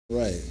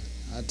Right.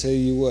 I tell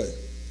you what.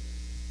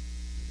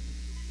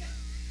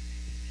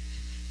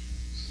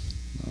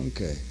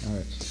 Okay. All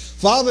right.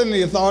 Father, in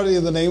the authority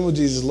of the name of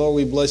Jesus, Lord,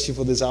 we bless you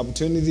for this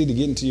opportunity to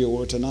get into your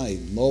word tonight.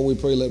 Lord,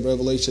 we pray let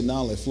revelation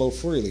knowledge flow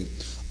freely,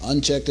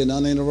 unchecked and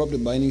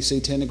uninterrupted by any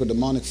satanic or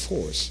demonic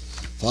force.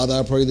 Father,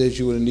 I pray that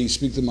you would indeed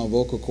speak through my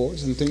vocal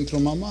cords and think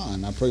through my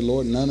mind. I pray,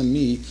 Lord, none of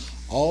me,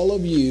 all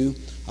of you.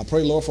 I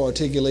pray, Lord, for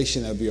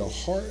articulation of your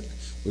heart.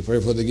 We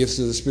pray for the gifts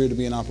of the Spirit to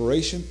be in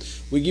operation.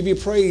 We give you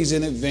praise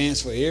in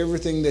advance for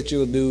everything that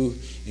you'll do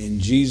in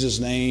Jesus'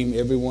 name.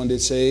 Everyone did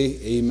say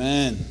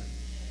amen.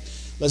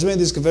 Let's make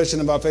this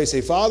confession of our faith.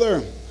 Say,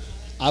 Father,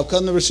 I've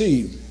come to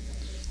receive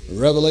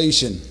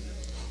revelation,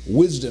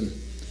 wisdom,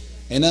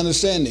 and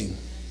understanding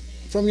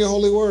from your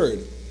holy word.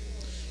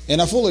 And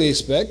I fully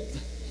expect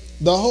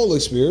the Holy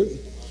Spirit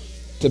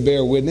to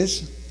bear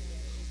witness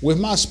with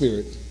my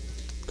spirit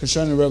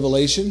concerning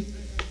revelation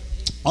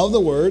of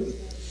the word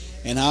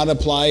and how to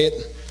apply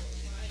it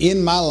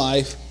in my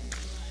life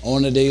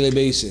on a daily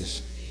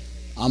basis.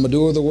 I'm a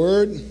doer of the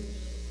word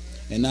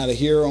and not a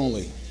hearer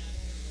only.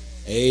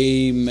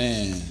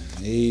 Amen.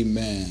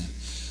 Amen.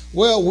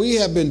 Well, we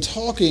have been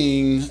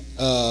talking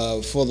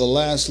for the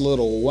last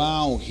little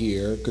while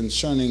here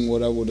concerning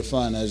what I would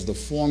define as the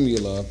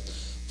formula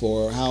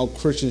for how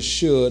Christians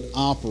should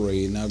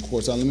operate. Now, of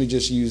course, let me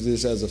just use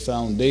this as a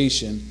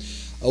foundation.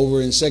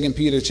 Over in 2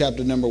 Peter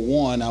chapter number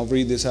 1, I'll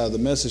read this out of the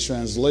Message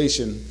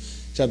translation.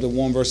 Chapter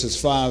 1, verses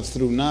 5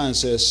 through 9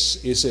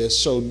 says,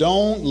 so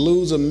don't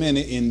lose a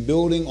minute in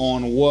building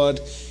on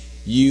what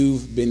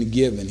you've been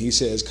given. He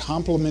says,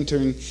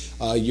 complementing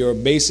your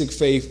basic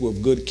faith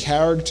with good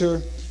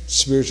character,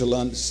 spiritual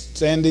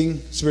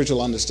understanding,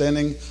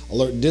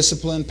 alert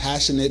discipline,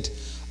 passionate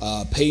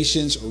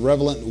patience,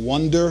 relevant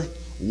wonder,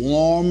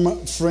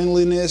 warm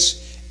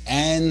friendliness,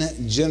 and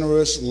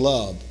generous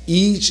love.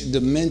 Each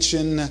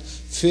dimension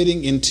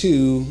fitting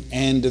into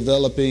and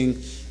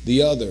developing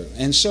the other.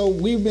 And so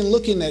we've been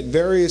looking at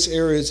various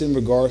areas in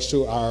regards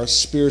to our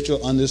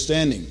spiritual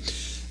understanding.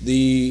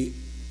 The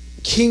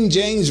King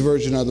James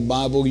Version of the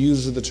Bible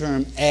uses the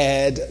term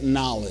add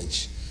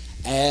knowledge.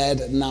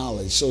 Add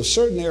knowledge. So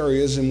certain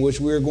areas in which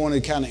we're going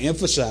to kind of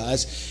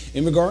emphasize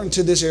in regard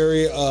to this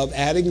area of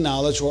adding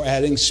knowledge or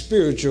adding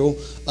spiritual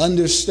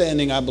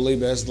understanding, I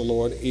believe, as the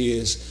Lord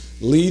is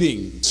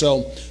leading.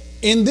 So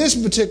in this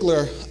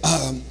particular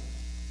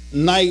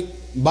night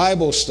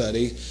Bible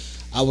study,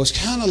 I was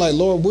kind of like,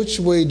 Lord, which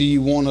way do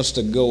you want us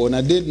to go? And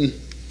I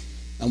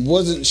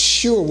wasn't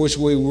sure which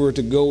way we were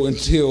to go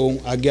until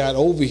I got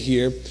over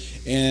here.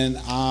 And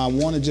I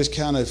want to just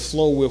kind of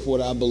flow with what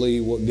I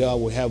believe, what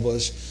God will have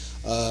us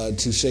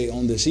to say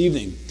on this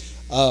evening.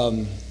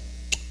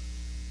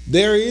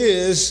 There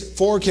is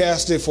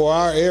forecasted for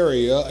our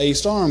area a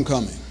storm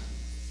coming.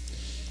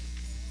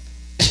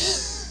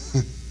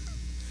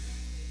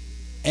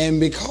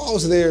 And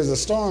because there's a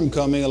storm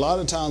coming, a lot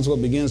of times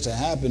what begins to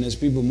happen is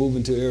people move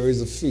into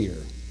areas of fear.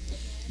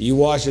 You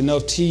watch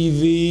enough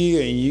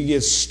TV and you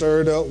get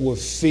stirred up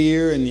with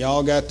fear and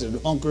y'all got to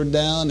hunker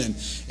down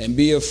and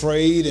be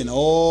afraid and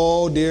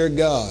oh dear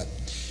God.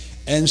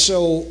 And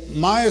so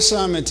my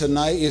assignment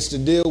tonight is to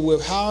deal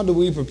with how do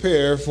we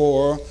prepare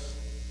for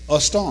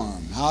a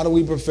storm? How do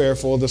we prepare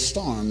for the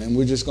storm? And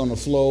we're just going to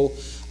flow,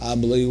 I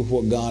believe, with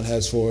what God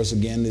has for us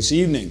again this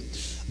evening.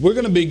 We're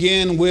going to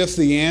begin with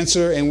the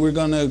answer and we're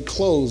going to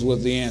close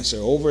with the answer.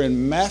 Over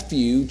in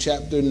Matthew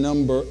chapter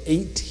number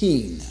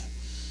 18.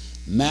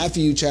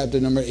 Matthew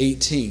chapter number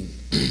 18.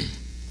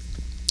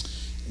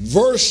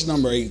 Verse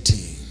number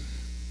 18.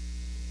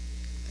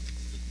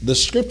 The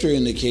scripture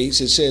indicates,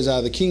 it says out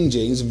of the King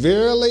James,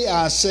 verily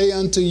I say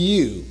unto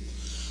you,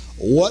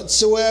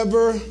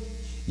 whatsoever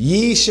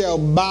ye shall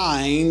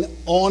bind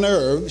on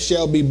earth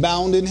shall be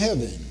bound in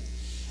heaven,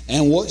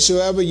 and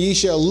whatsoever ye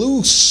shall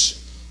loose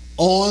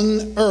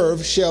on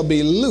earth shall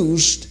be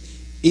loosed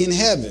in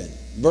heaven.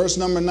 Verse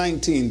number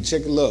 19,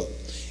 check a look.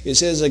 It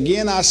says,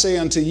 again I say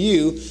unto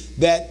you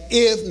that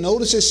if,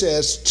 notice it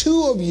says,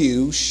 two of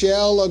you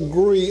shall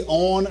agree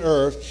on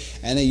earth,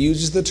 and it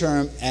uses the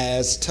term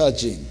as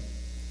touching.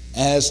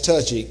 As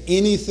touching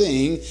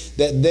anything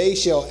that they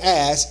shall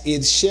ask,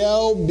 it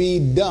shall be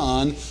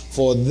done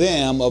for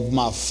them of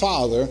my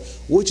Father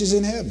which is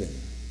in heaven.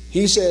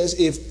 He says,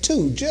 if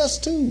two,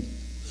 just two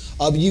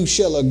of you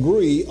shall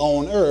agree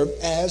on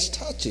earth as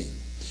touching.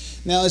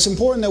 Now, it's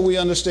important that we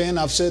understand,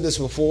 I've said this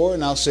before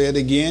and I'll say it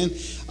again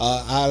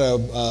out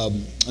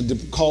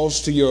of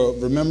calls to your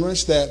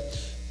remembrance, that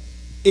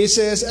it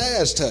says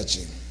as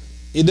touching.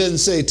 It doesn't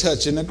say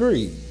touch and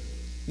agree.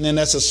 And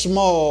that's a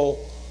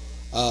small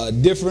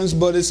difference,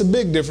 but it's a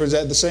big difference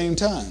at the same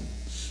time.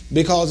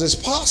 Because it's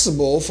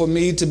possible for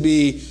me to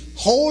be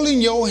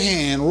holding your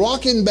hand,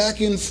 rocking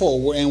back and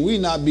forward, and we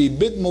not be a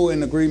bit more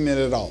in agreement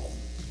at all.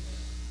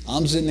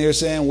 I'm sitting there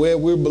saying, well,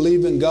 we're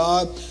believing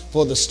God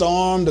for the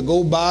storm to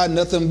go by,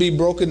 nothing be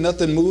broken,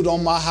 nothing moved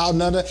on my house,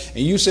 nothing.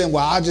 And you saying,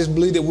 well, I just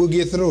believe that we'll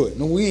get through it.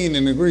 No, we ain't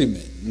in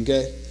agreement,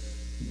 okay?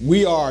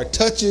 We are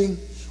touching,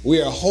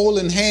 we are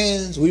holding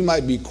hands, we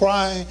might be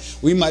crying,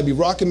 we might be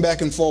rocking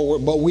back and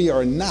forward, but we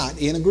are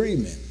not in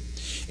agreement.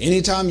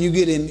 Anytime you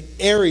get in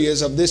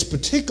areas of this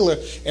particular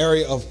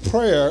area of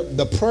prayer,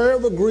 the prayer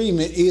of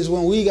agreement is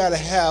when we got to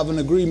have an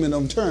agreement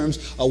on terms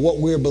of what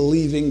we're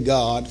believing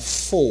God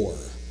for.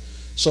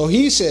 So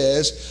he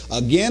says,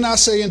 again, I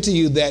say unto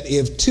you that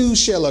if two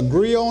shall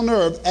agree on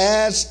earth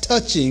as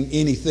touching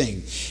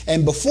anything.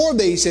 And before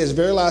that he says,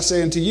 verily I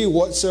say unto you,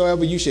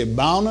 whatsoever you shall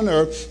bound on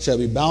earth shall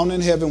be bound in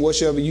heaven.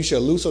 Whatsoever you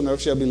shall loose on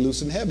earth shall be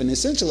loosed in heaven.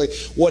 Essentially,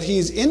 what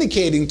he's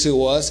indicating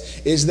to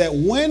us is that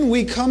when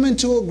we come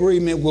into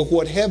agreement with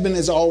what heaven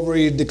has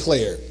already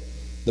declared,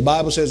 the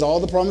Bible says all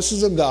the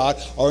promises of God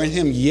are in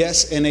him,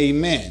 yes and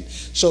amen.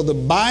 So the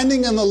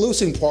binding and the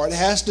loosing part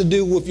has to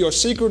do with your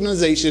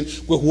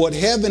synchronization with what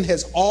heaven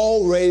has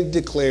already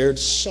declared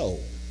so.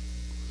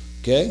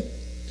 Okay?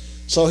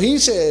 So he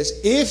says,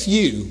 if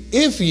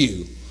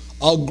you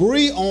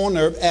agree on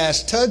earth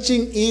as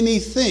touching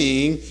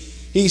anything,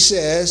 he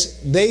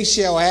says, they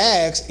shall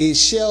ask, it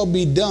shall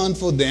be done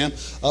for them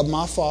of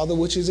my Father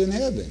which is in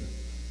heaven.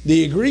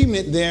 The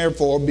agreement,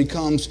 therefore,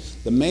 becomes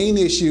the main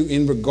issue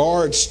in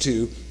regards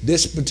to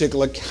this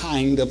particular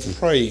kind of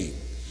praying.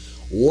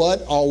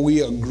 What are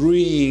we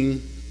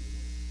agreeing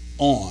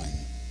on?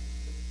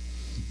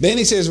 Then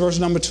he says, verse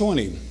number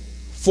 20,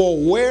 for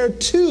where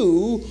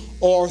two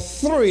or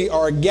three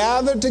are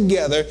gathered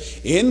together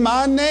in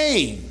my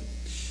name,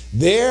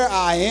 there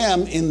I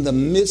am in the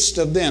midst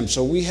of them.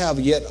 So we have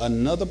yet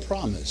another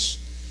promise.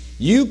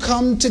 You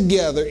come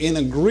together in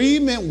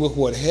agreement with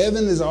what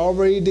heaven has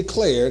already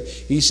declared.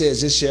 He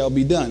says it shall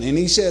be done. And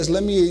he says,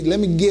 let go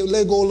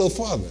a little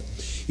farther.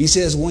 He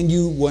says,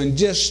 when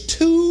just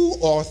two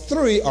or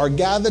three are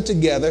gathered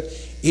together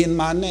in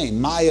my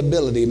name, my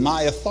ability,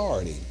 my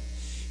authority,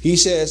 he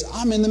says,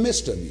 I'm in the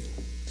midst of you.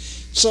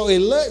 So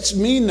it lets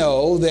me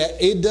know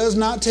that it does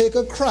not take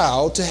a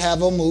crowd to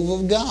have a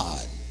move of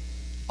God.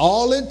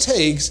 All it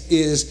takes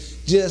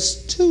is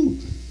just two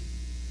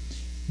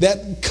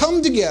that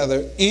come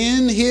together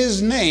in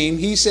his name.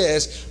 He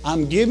says,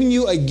 I'm giving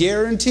you a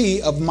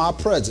guarantee of my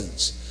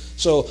presence.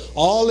 So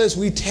all this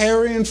we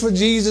tarrying for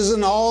Jesus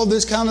and all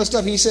this kind of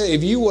stuff, he said,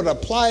 if you would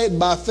apply it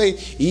by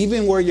faith,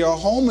 even where your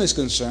home is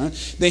concerned,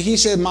 then he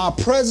said, my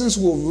presence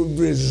will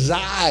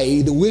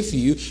reside with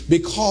you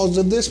because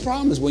of this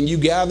promise when you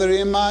gather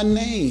in my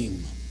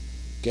name.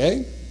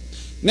 Okay?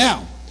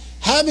 Now,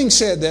 having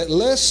said that,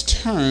 let's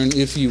turn,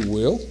 if you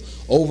will,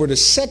 over to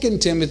 2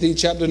 Timothy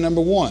chapter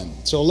number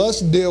 1. So let's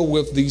deal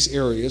with these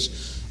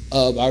areas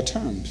of our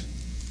terms.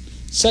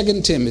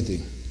 2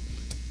 Timothy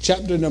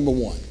chapter number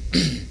 1.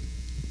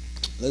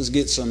 Let's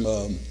get some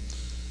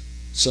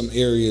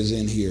areas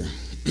in here.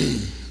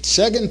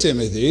 2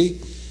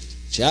 Timothy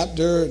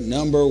chapter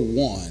number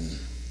 1.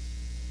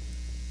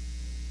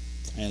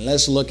 And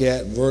let's look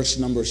at verse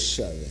number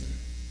 7.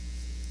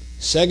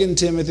 2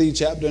 Timothy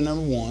chapter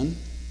number 1,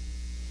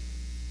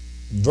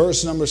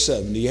 verse number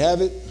 7. Do you have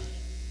it?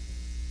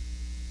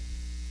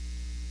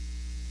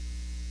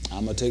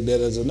 I'm going to take that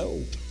as a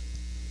no.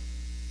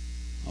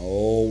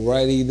 All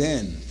righty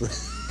then.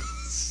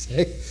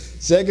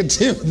 2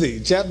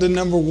 Timothy chapter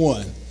number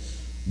 1,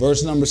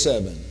 verse number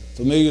 7.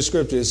 Familiar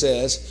scripture, it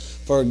says,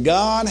 for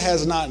God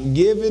has not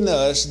given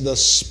us the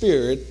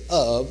spirit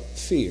of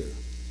fear.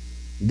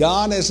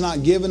 God has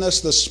not given us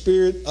the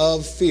spirit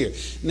of fear.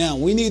 Now,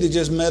 we need to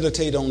just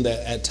meditate on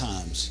that at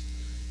times.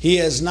 He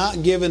has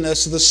not given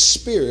us the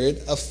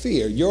spirit of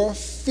fear. Your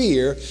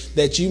fear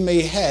that you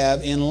may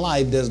have in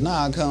life does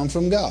not come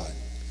from God.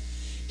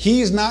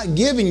 He's not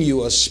giving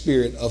you a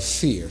spirit of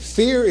fear.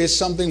 Fear is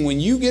something when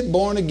you get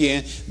born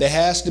again that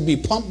has to be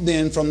pumped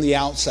in from the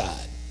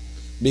outside.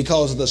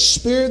 Because the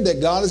spirit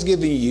that God has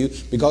given you,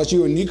 because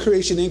you're a new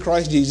creation in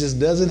Christ Jesus,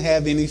 doesn't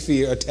have any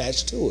fear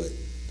attached to it.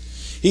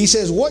 He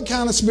says, what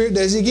kind of spirit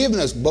does he give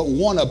us? But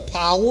one of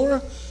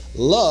power,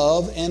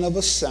 love, and of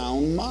a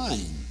sound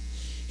mind.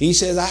 He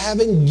says, I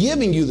haven't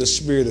given you the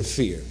spirit of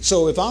fear.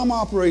 So if I'm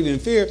operating in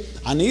fear,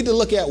 I need to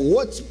look at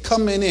what's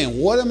coming in.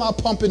 What am I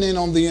pumping in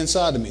on the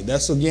inside of me?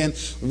 That's, again,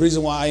 the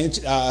reason why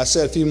I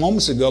said a few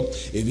moments ago,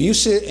 if you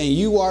sit and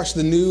you watch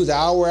the news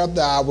hour after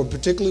hour,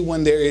 particularly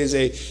when there is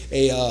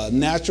a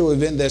natural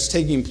event that's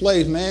taking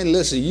place, man,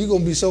 listen, you're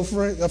going to be so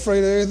afraid of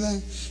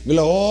everything. Be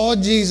like, oh,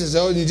 Jesus,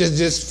 oh, you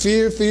just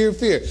fear, fear,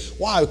 fear.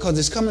 Why? Because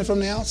it's coming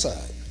from the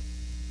outside.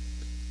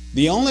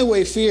 The only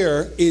way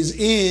fear is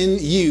in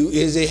you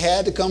is it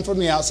had to come from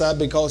the outside,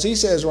 because he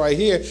says right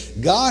here,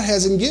 God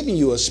hasn't given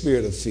you a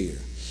spirit of fear.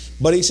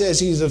 But he says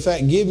he's in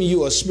fact giving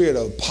you a spirit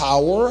of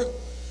power,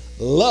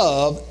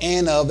 love,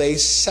 and of a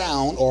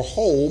sound or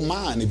whole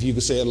mind, if you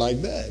could say it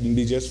like that, and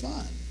be just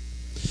fine.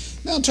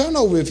 Now turn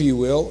over, if you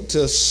will,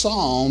 to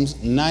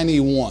Psalms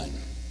 91.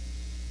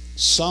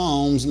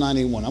 Psalms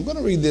 91. I'm going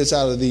to read this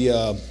out of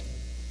the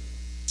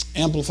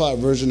Amplified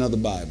Version of the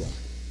Bible.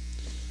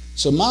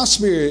 So my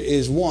spirit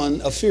is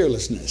one of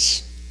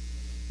fearlessness.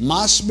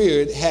 My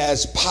spirit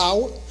has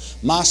power.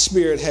 My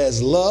spirit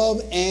has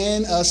love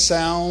and a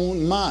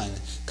sound mind.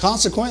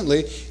 Consequently,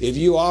 if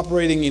you're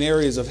operating in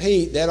areas of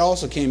hate, that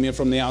also came in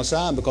from the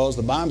outside, because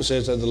the Bible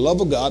says that the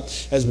love of God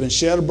has been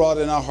shed abroad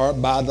in our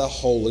heart by the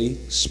Holy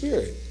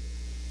Spirit.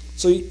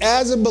 So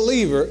as a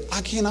believer,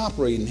 I can't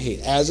operate in hate.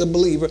 As a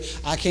believer,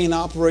 I can't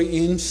operate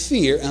in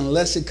fear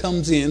unless it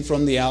comes in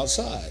from the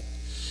outside.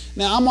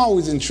 Now, I'm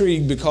always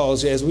intrigued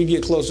because as we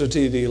get closer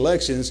to the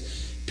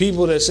elections,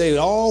 people that say,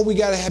 oh, we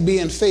got to be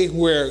in faith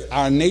where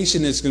our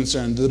nation is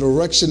concerned, the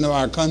direction of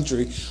our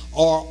country,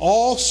 are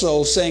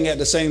also saying at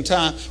the same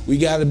time, we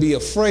got to be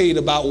afraid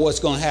about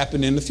what's going to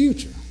happen in the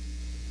future.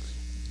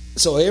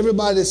 So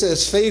everybody that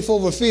says faith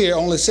over fear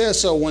only says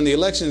so when the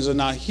elections are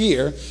not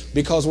here,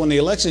 because when the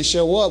elections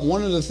show up,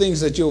 one of the things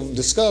that you'll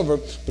discover,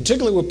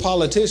 particularly with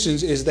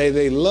politicians, is that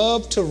they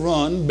love to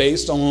run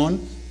based on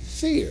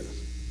fear.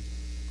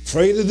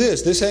 Afraid of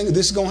this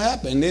is going to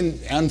happen. And then,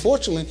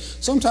 unfortunately,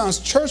 sometimes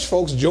church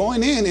folks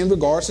join in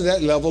regards to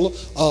that level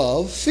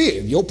of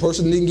fear. If your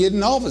person didn't get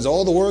in office,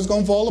 all the world's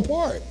going to fall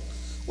apart.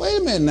 Wait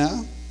a minute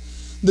now.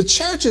 The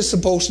church is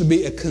supposed to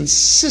be a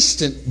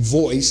consistent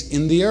voice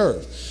in the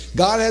earth.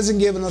 God hasn't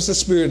given us a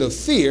spirit of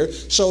fear,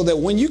 so that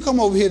when you come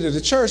over here to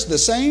the church, the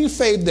same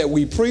faith that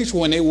we preached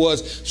when it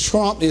was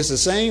Trump is the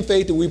same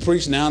faith that we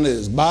preach now that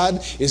it's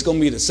Biden. It's going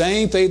to be the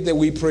same faith that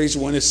we preach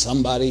when it's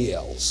somebody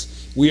else.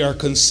 We are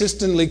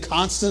consistently,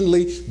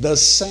 constantly the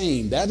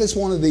same. That is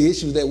one of the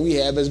issues that we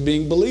have as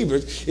being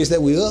believers, is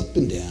that we're up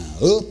and down,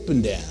 up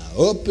and down,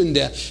 up and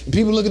down. And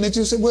people looking at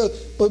you and say, well,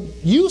 but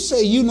you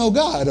say you know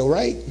God, all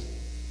right?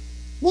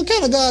 What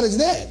kind of God is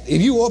that?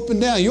 If you up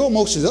and down, your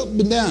emotions up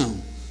and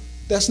down.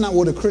 That's not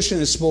what a Christian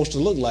is supposed to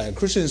look like. A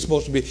Christian is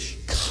supposed to be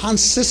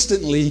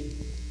consistently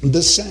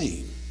the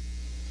same.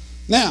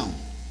 Now,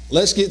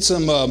 let's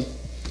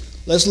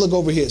look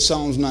over here at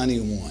Psalms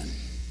 91.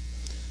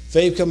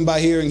 Faith coming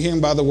by hearing, hearing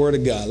by the word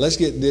of God. Let's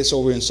get this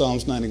over in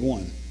Psalms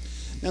 91.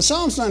 Now,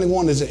 Psalms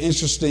 91 is an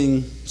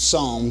interesting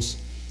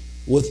Psalms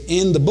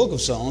within the book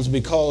of Psalms,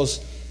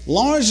 because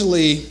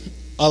largely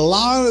a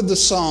lot of the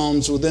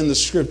Psalms within the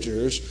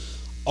scriptures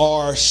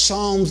are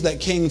Psalms that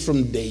came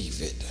from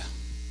David.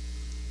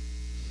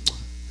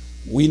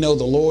 We know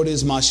the Lord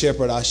is my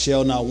shepherd, I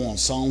shall not want.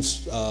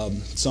 Psalms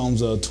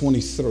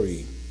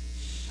 23.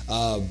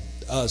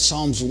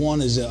 Psalms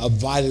 1 is a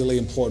vitally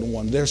important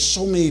one. There's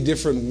so many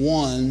different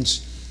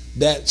ones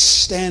that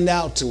stand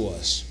out to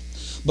us.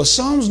 But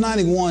Psalms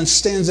 91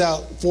 stands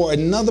out for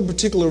another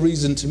particular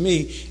reason to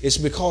me. It's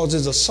because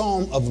it's a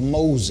psalm of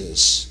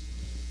Moses.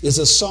 It's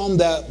a psalm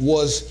that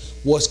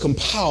was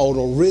compiled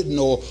or written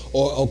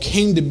or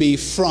came to be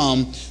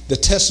from the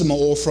Testament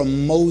or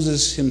from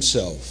Moses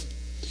himself.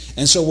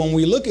 And so when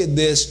we look at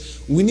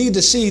this, we need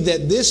to see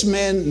that this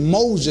man,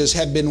 Moses,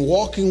 had been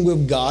walking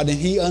with God, and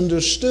he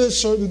understood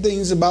certain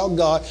things about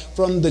God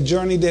from the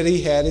journey that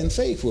he had in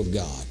faith with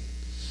God.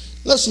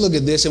 Let's look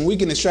at this, and we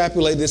can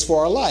extrapolate this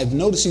for our life.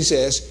 Notice he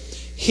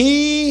says,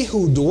 he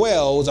who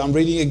dwells, I'm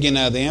reading again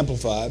out of the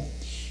Amplified,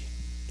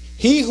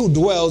 he who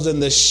dwells in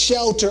the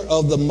shelter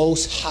of the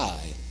Most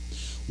High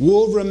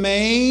will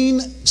remain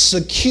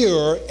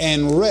secure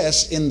and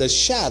rest in the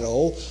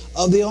shadow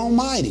of the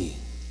Almighty,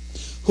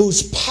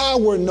 whose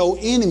power no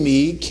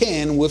enemy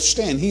can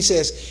withstand. He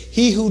says,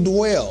 he who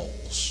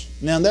dwells.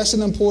 Now that's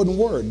an important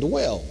word,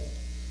 dwell.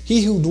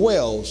 He who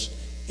dwells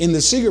in the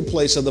secret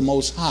place of the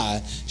Most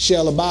High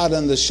shall abide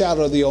under the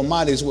shadow of the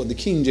Almighty, is what the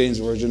King James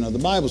Version of the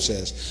Bible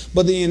says.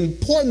 But the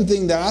important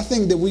thing that I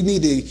think that we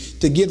need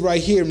to get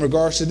right here in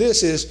regards to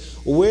this is,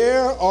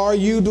 where are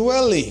you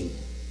dwelling?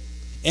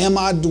 Am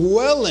I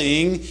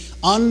dwelling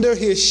under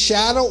his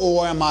shadow,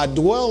 or am I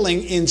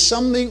dwelling in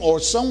something or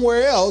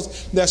somewhere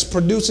else that's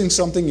producing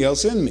something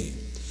else in me?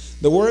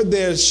 The word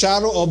there,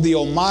 shadow of the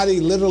Almighty,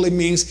 literally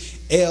means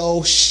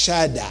El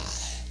Shaddai,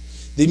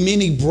 the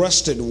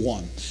many-breasted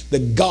one, the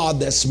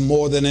God that's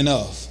more than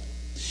enough.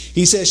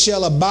 He says,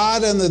 shall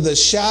abide under the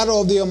shadow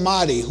of the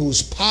Almighty,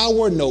 whose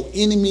power no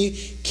enemy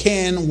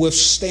can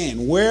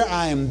withstand. Where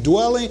I am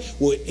dwelling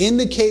will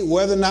indicate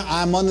whether or not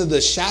I'm under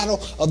the shadow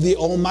of the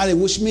Almighty,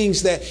 which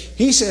means that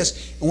he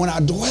says, when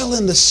I dwell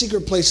in the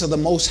secret place of the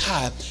Most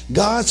High,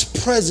 God's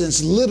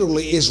presence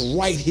literally is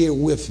right here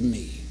with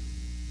me.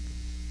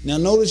 Now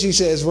notice he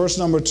says, verse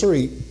number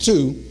 2,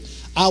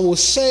 I will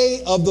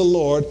say of the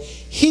Lord,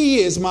 he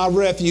is my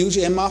refuge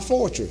and my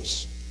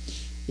fortress.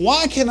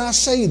 Why can I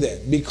say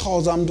that?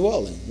 Because I'm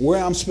dwelling,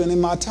 where I'm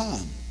spending my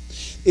time.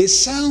 It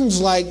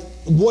sounds like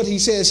what he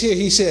says here.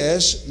 He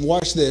says,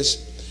 watch this,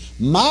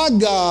 my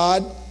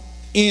God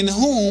in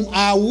whom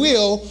I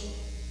will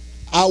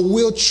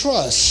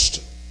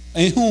trust,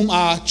 in whom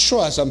I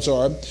trust,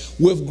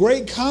 with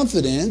great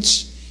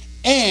confidence,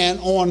 and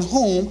on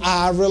whom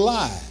I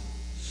rely.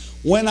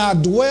 When I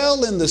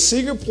dwell in the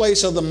secret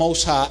place of the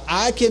Most High,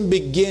 I can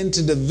begin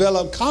to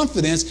develop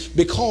confidence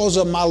because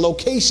of my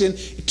location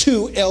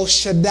to El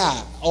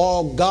Shaddai,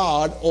 or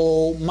God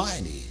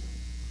Almighty.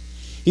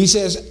 He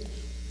says,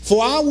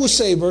 for I will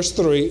say, verse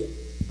 3,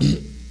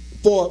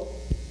 for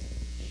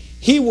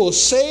he will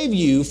save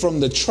you from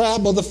the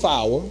trap of the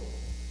fowler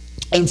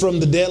and from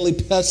the deadly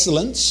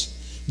pestilence.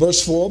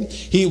 Verse 4,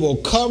 he will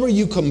cover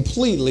you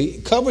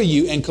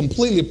and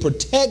completely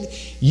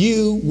protect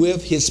you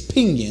with his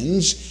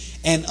pinions,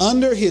 and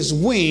under his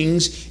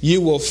wings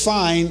you will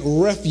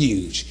find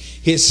refuge.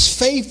 His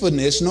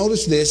faithfulness,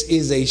 notice this,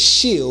 is a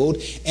shield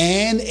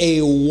and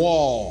a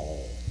wall.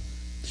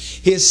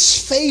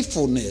 His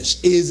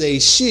faithfulness is a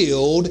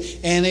shield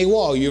and a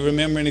wall. You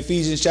remember in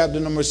Ephesians chapter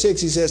number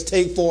 6, he says,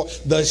 take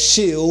forth the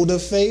shield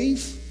of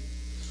faith.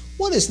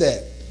 What is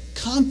that?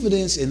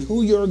 Confidence in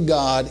who your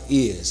God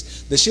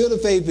is. The shield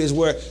of faith is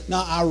where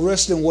now I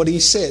rest in what he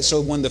said.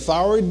 So when the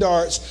fiery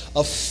darts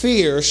of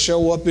fear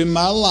show up in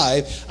my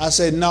life, I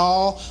say,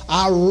 no,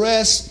 I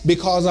rest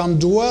because I'm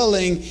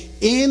dwelling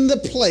in the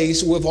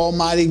place with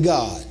Almighty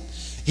God.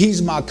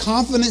 He's my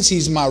confidence.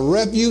 He's my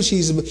refuge.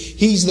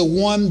 He's the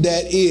one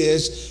that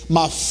is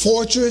my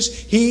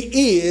fortress.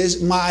 He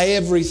is my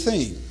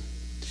everything.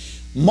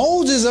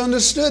 Moses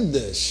understood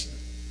this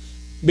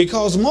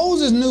because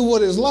Moses knew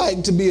what it's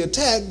like to be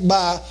attacked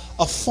by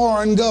a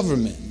foreign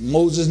government.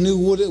 Moses knew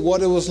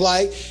what it was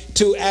like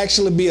to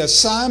actually be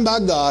assigned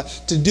by God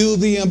to do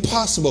the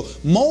impossible.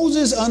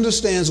 Moses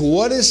understands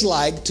what it's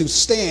like to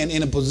stand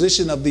in a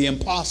position of the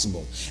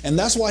impossible. And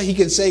that's why he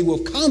can say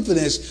with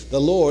confidence, the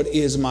Lord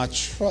is my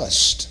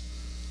trust.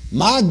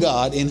 My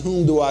God, in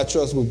whom do I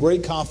trust with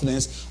great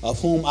confidence,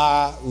 of whom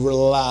I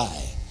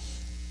rely.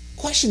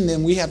 Question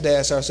then we have to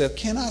ask ourselves,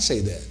 can I say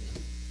that?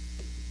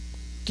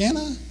 Can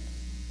I?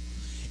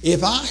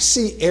 If I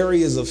see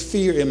areas of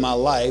fear in my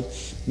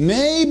life,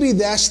 maybe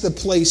that's the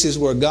places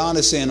where God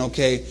is saying,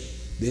 okay,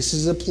 this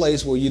is a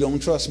place where you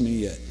don't trust me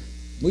yet.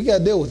 We got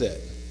to deal with that.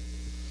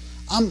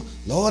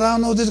 Lord, I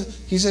don't know this.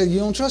 He said, you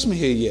don't trust me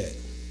here yet.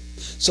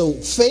 So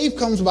faith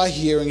comes by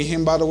hearing and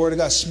hearing by the word of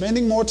God.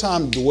 Spending more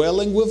time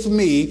dwelling with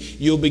me,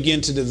 you'll begin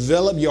to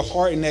develop your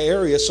heart in that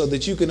area so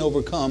that you can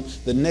overcome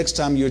the next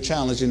time you're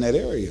challenged in that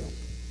area.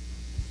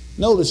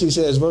 Notice he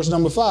says, verse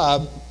number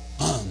 5,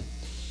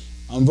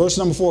 on verse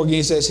number 4 again,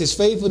 he says, his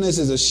faithfulness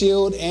is a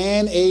shield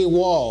and a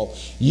wall.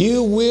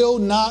 You will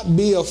not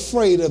be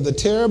afraid of the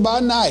terror by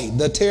night.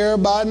 The terror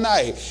by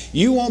night.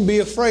 You won't be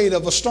afraid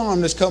of a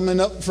storm that's coming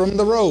up from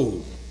the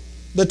road.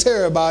 The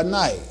terror by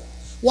night.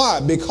 Why?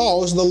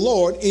 Because the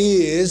Lord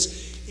is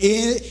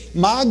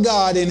my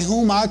God, in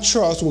whom I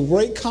trust with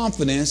great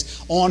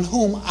confidence, on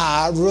whom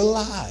I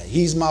rely.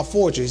 He's my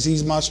fortress.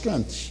 He's my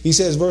strength. He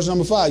says, verse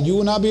number 5, you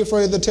will not be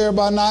afraid of the terror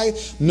by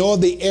night, nor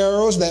the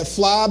arrows that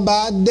fly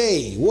by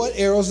day. What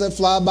arrows that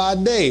fly by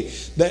day?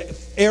 The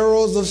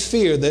arrows of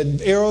fear,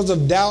 the arrows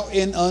of doubt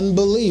and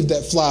unbelief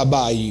that fly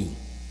by you.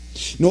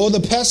 Nor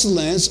the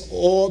pestilence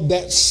or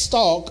that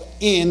stalk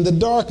in the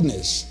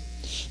darkness.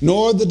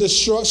 Nor the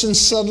destruction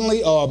sudden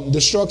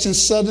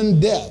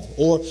death,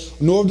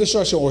 nor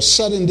destruction or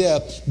sudden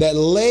death that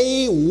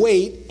lay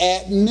wait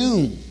at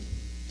noon.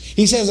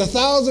 He says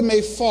 1,000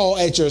 may fall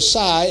at your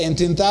side and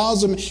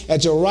 10,000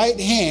 at your right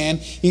hand.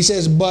 He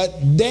says,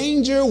 but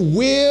danger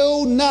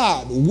will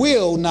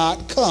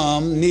not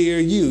come near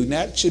you. And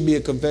that should be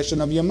a confession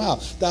of your mouth.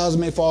 1,000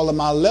 may fall at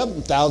my left,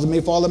 1,000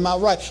 may fall at my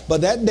right, but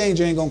that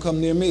danger ain't going to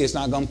come near me. It's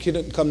not going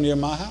to come near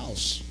my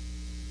house.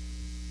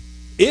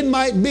 It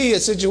might be a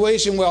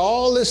situation where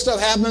all this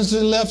stuff happens to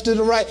the left, to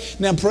the right.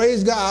 Now,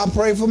 praise God, I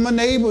pray for my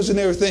neighbors and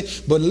everything.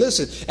 But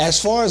listen,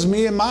 as far as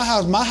me and my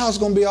house is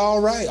going to be all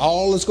right.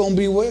 All is going to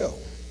be well.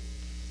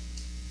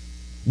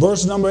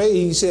 Verse number 8,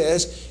 he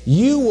says,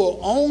 you will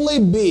only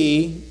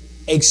be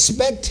a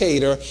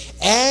spectator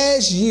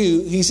as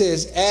you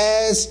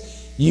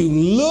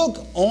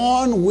look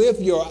on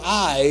with your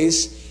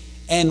eyes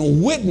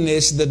and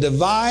witness the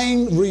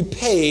divine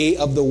repay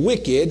of the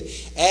wicked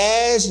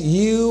as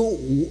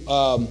you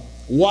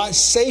watch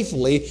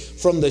safely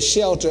from the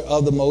shelter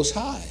of the Most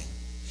High.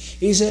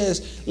 He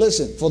says,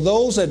 listen, for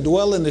those that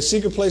dwell in the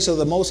secret place of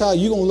the Most High,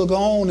 you're going to look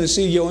on and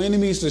see your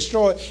enemies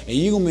destroyed, and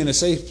you're going to be in a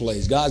safe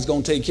place. God's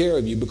going to take care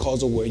of you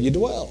because of where you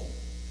dwell.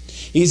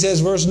 He says,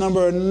 verse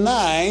number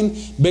 9,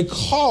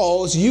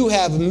 because you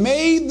have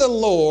made the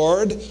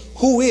Lord,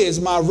 who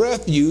is my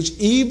refuge,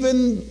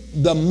 even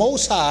the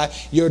Most High,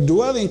 your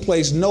dwelling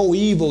place, no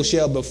evil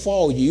shall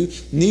befall you,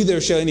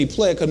 neither shall any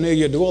plague come near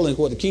your dwelling,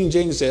 what the King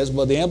James says,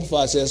 but the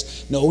Amplified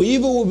says, no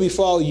evil will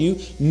befall you,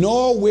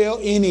 nor will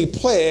any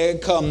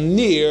plague come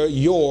near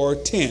your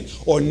tent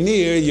or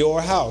near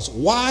your house.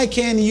 Why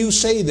can you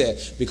say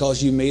that?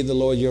 Because you made the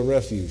Lord your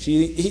refuge.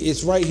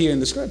 It's right here in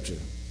the scripture.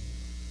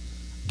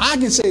 I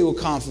can say with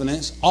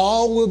confidence,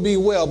 all will be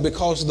well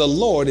because the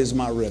Lord is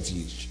my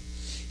refuge.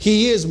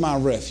 He is my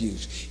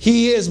refuge.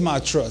 He is my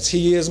trust.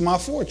 He is my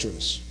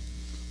fortress.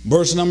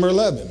 Verse number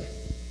 11.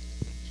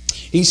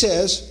 He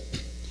says,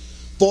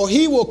 for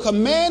he will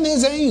command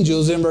his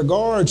angels in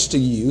regards to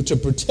you to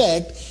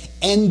protect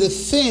and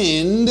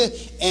defend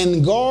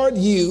and guard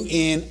you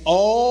in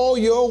all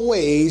your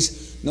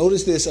ways.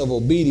 Notice this, of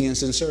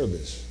obedience and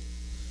service.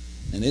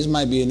 And this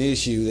might be an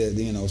issue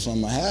that,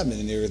 something happened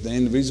and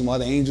everything. The reason why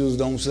the angels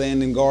don't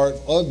stand in guard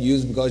of you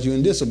is because you're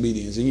in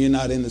disobedience and you're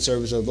not in the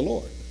service of the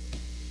Lord.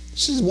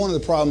 This is one of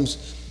the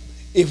problems.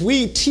 If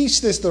we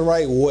teach this the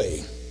right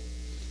way,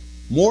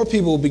 more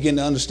people will begin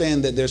to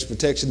understand that there's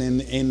protection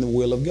in the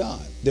will of God.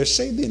 There's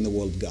safety in the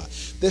will of God.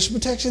 There's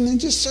protection in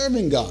just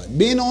serving God,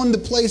 being on the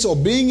place or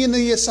being in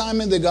the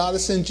assignment that God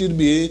has sent you to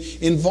be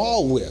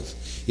involved with.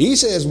 He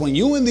says when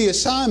you're in the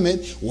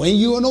assignment, when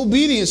you're in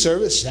obedience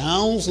service,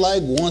 sounds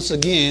like, once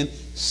again,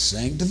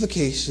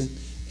 sanctification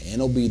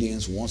and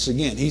obedience once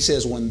again. He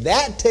says when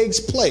that takes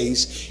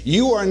place,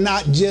 you are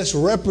not just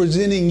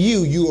representing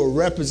you are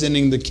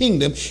representing the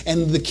kingdom,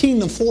 and the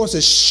kingdom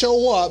forces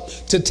show up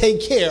to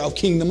take care of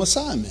kingdom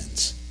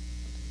assignments.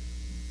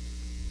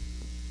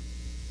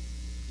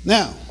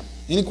 Now,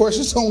 any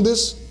questions on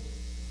this?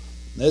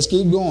 Let's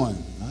keep going.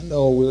 I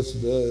know we're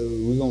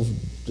going to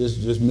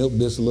just milk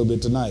this a little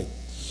bit tonight.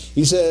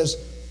 He says,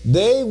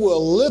 they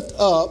will lift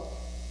up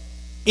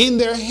in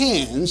their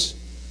hands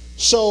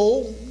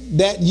so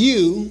that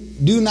you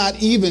do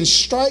not even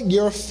strike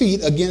your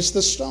feet against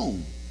the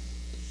stone.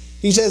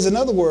 He says, in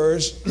other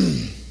words,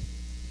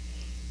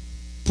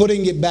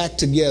 putting it back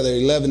together,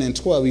 11 and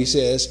 12, he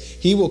says,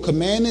 he will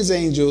command his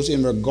angels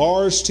in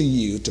regards to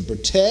you to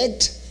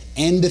protect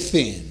and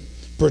defend.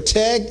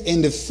 Protect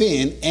and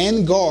defend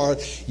and guard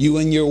you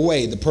in your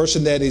way. The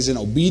person that is in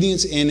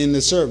obedience and in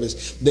the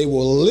service, they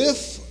will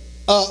lift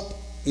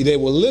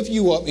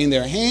you up in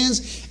their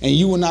hands, and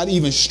you will not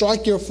even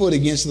strike your foot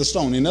against the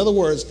stone. In other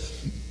words,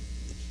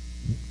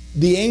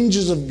 the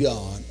angels of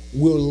God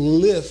will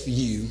lift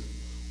you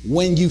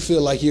when you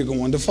feel like you're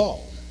going to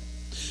fall.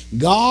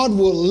 God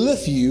will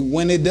lift you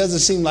when it doesn't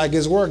seem like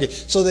it's working.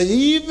 So that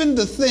even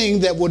the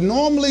thing that would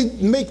normally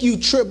make you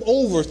trip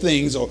over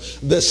things or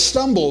the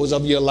stumbles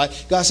of your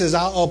life, God says,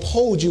 I'll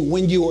uphold you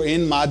when you are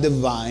in my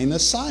divine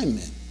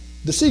assignment.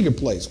 The secret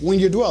place, when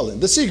you're dwelling.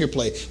 The secret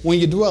place, when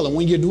you're dwelling.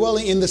 When you're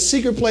dwelling in the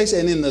secret place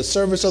and in the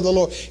service of the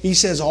Lord. He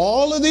says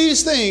all of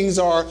these things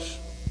are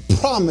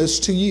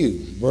promised to you.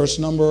 Verse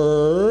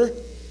number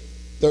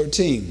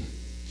 13.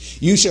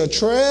 You shall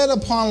tread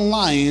upon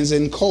lions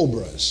and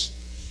cobras.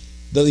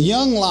 The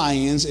young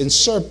lions and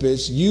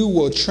serpents you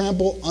will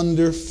trample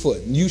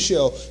underfoot. You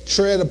shall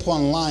tread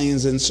upon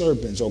lions and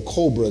serpents, or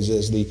cobras,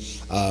 as the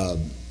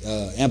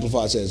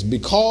Amplified says.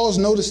 Because,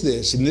 notice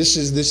this, and this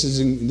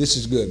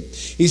is good.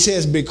 He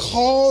says,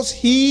 because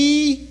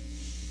he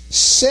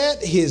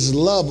set his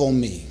love on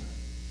me,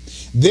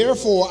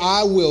 therefore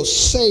I will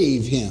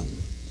save him.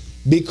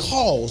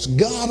 Because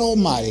God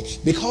Almighty,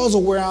 because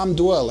of where I'm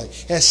dwelling,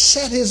 has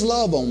set his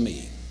love on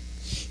me.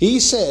 He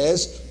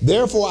says,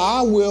 therefore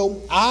I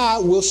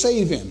will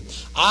save him.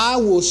 I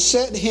will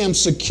set him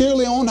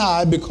securely on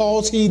high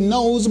because he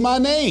knows my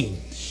name.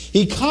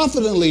 He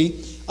confidently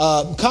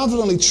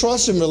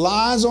trusts and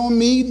relies on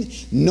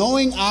me,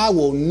 knowing I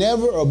will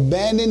never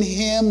abandon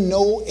him,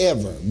 no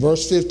ever.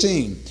 Verse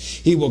 15,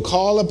 he will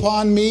call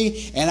upon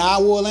me and I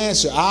will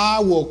answer. I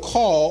will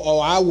call,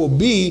 or I will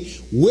be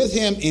with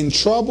him in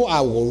trouble.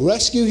 I will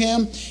rescue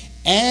him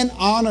and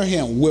honor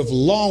him with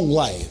long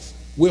life.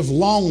 With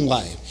long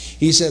life.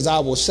 He says, I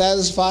will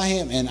satisfy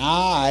him and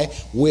I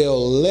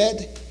will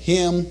let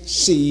him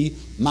see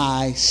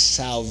my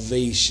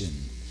salvation.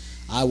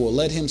 I will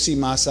let him see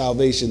my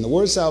salvation. The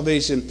word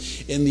salvation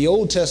in the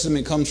Old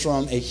Testament comes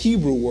from a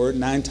Hebrew word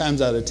 9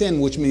 times out of 10,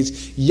 which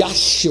means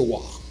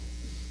Yahshua.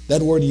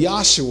 That word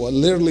Yahshua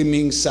literally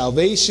means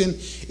salvation.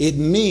 It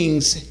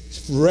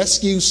means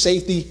rescue,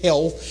 safety,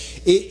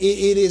 health.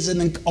 It is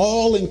an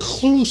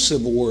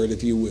all-inclusive word,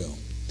 if you will.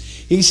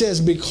 He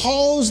says,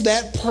 because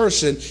that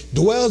person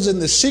dwells in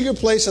the secret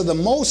place of the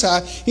Most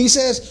High, he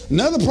says,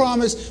 another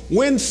promise,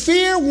 when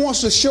fear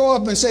wants to show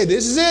up and say,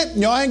 this is it,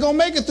 y'all ain't going to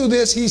make it through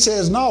this, he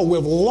says, no,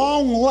 with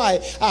long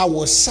life, I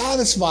will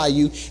satisfy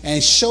you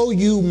and show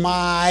you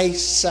my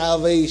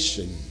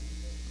salvation.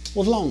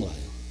 With long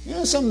life. You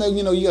know, something that,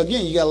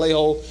 you got to lay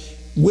hold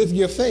with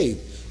your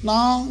faith.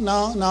 No,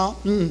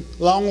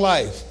 long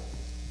life.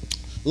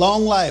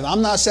 Long life.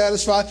 I'm not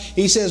satisfied.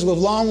 He says with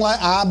long life,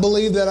 I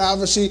believe that I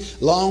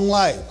receive long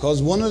life.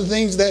 Because one of the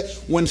things that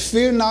when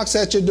fear knocks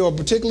at your door,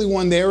 particularly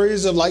when the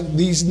areas of like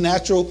these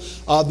natural,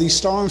 these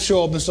storms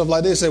show up and stuff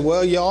like this, say,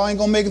 well, y'all ain't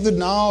going to make it through.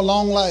 No,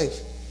 long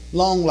life.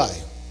 Long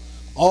life.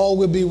 All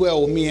will be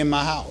well with me in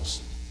my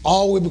house.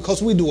 All will,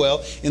 because we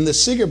dwell in the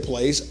secret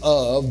place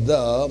of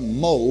the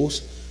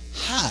Most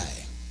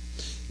High.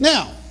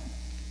 Now,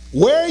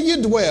 where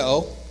you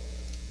dwell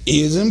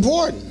is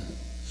important.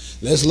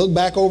 Let's look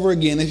back over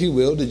again, if you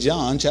will, to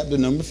John chapter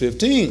number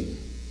 15.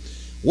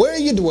 Where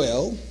you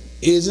dwell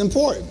is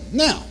important.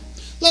 Now,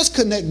 let's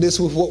connect this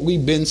with what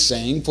we've been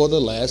saying for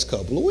the last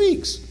couple of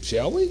weeks,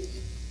 shall we?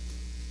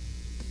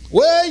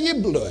 Where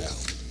you dwell,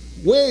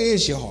 where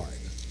is your heart?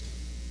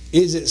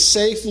 Is it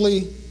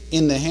safely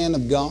in the hand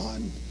of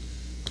God,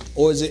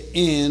 or is it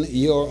in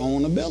your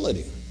own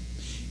ability?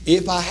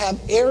 If I have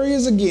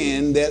areas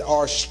again that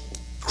are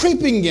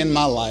creeping in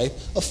my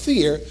life of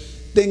fear,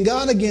 then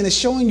God again is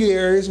showing you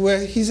areas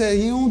where he said,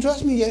 you don't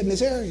trust me yet in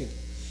this area.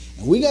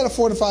 And we got to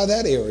fortify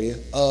that area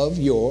of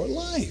your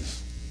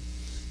life.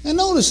 Now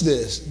notice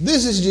this.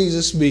 This is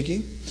Jesus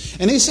speaking.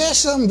 And he says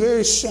something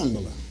very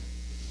similar.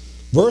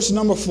 Verse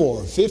number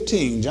 4,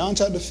 15, John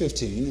chapter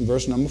 15 and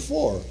verse number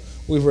 4.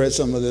 We've read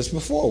some of this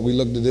before. We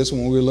looked at this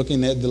when we were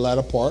looking at the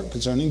latter part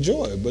concerning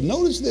joy. But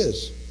notice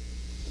this.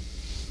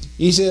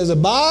 He says,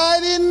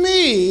 abide in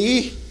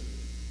me.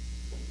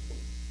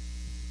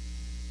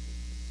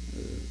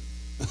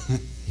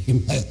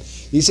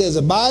 He says,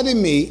 abide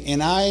in me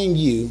and I in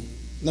you.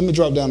 Let me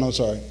drop down, I'm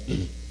sorry.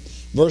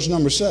 Verse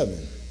number 7.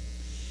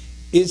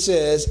 It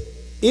says,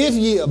 if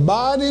ye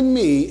abide in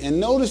me, and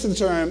notice the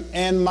term,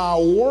 and my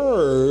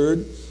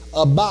word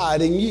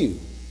abide in you.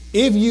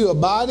 If you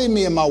abide in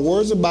me and my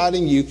words abide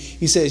in you,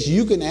 he says,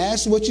 you can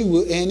ask what you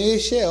will and it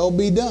shall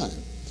be done.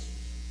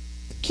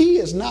 The key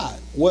is not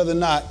whether or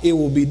not it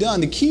will be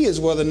done. The key is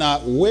whether or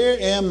not, where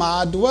am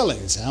I dwelling?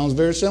 It sounds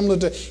very similar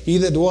to, he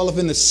that dwelleth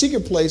in the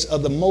secret place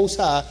of the Most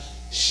High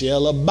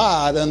shall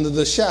abide under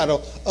the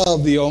shadow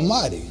of the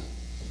Almighty.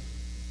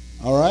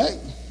 All right?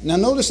 Now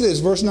notice this,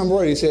 verse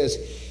number 8, it says,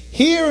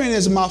 herein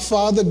is my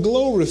Father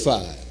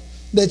glorified,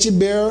 that you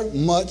bear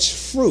much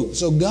fruit.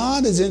 So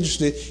God is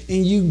interested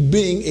in you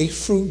being a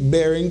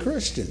fruit-bearing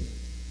Christian.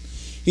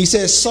 He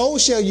says, so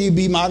shall you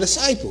be my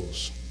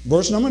disciples.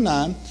 Verse number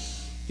 9,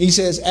 he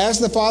says, as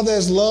the Father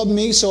has loved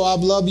me, so I've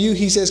loved you.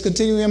 He says,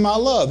 continue in my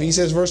love. He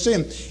says, verse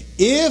 10,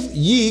 if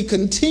ye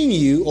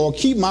continue or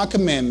keep my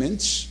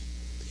commandments,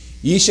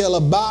 ye shall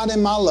abide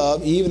in my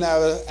love, even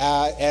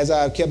as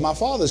I have kept my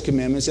Father's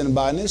commandments and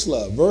abide in his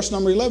love. Verse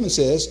number 11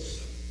 says,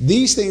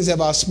 these things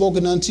have I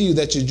spoken unto you,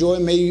 that your joy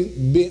may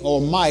be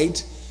or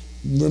might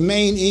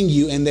remain in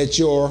you, and that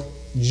your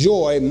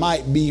joy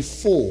might be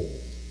full.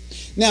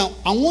 Now,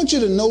 I want you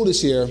to notice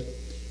here,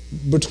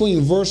 between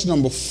verse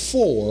number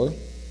 4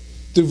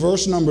 through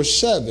verse number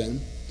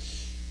 7,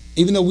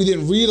 even though we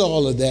didn't read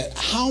all of that,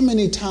 how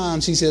many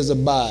times he says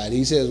abide?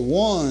 He says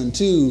 1,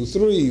 2,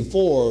 3,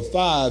 4,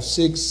 5,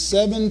 6,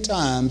 7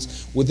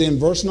 times within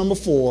verse number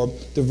 4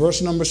 to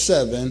verse number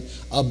 7,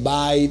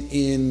 abide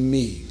in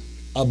me.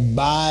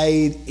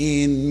 Abide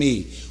in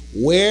me.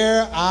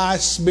 Where I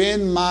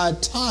spend my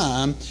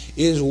time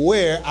is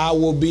where I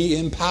will be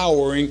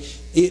empowering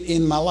it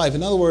in my life.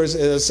 In other words,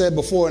 as I said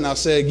before and I'll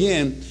say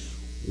again,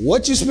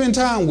 what you spend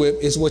time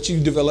with is what you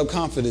develop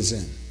confidence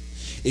in.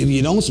 If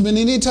you don't spend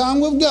any time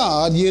with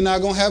God, you're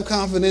not going to have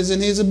confidence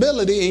in his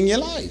ability in your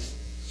life.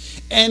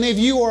 And if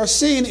you are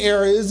seeing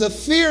areas of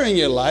fear in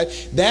your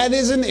life, that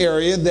is an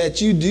area that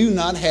you do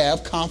not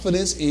have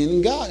confidence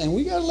in God. And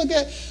we got to look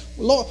at,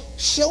 Lord,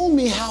 show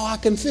me how I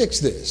can fix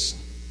this.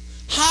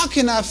 How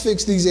can I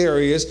fix these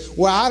areas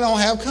where I don't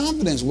have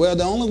confidence? Well,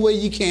 the only way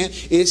you can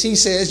is he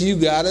says you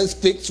got to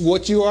fix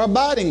what you are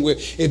abiding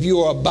with. If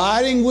you are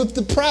abiding with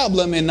the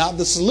problem and not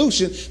the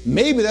solution,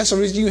 maybe that's the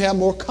reason you have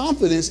more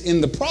confidence in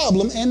the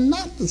problem and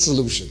not the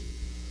solution.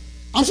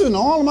 I'm spending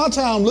all of my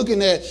time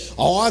looking at,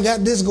 oh, I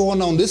got this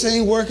going on. This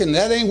ain't working.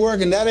 That ain't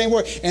working. That ain't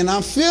working. And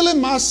I'm feeling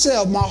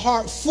myself, my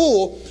heart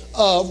full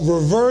of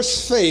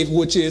reverse faith,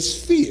 which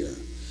is fear.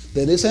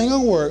 That this ain't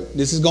going to work.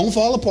 This is going to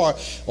fall apart.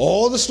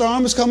 All the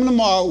storm is coming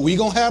tomorrow. We're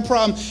going to have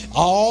problems.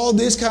 All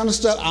this kind of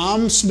stuff.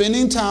 I'm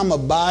spending time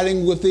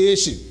abiding with the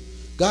issue.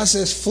 God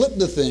says, flip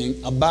the thing,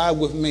 abide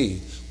with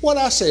me. What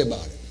I say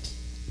about it?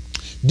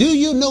 Do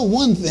you know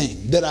one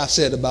thing that I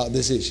said about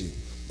this issue?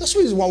 That's the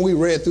reason why we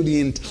read through the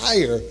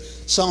entire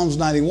Psalms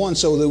 91,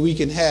 so that we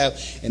can have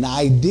an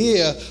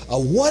idea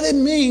of what it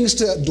means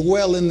to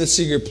dwell in the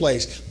secret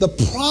place. The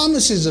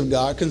promises of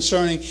God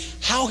concerning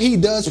how he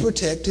does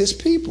protect his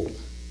people.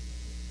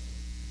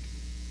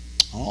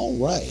 All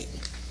right.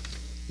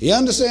 You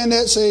understand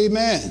that? Say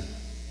amen.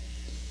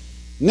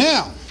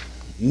 Now,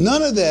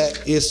 none of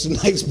that is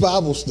tonight's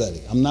Bible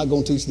study. I'm not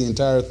going to teach the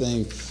entire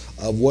thing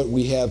of what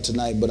we have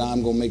tonight, but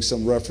I'm going to make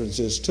some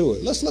references to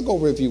it. Let's look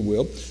over, if you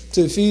will,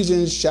 to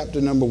Ephesians chapter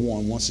number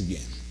 1 once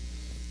again.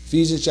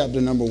 Ephesians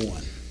chapter number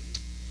 1.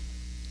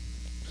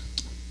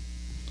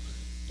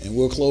 And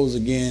we'll close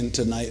again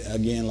tonight,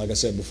 again, like I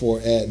said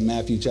before, at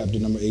Matthew chapter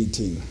number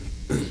 18.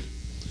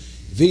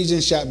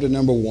 Ephesians chapter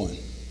number 1.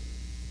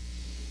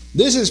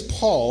 This is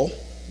Paul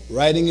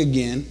writing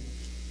again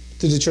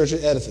to the church at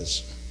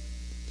Ephesus.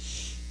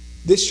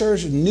 This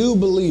church, new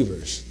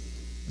believers.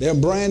 They're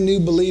brand new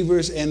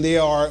believers, and they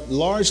are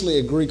largely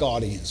a Greek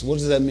audience. What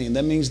does that mean?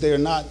 That means they're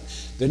not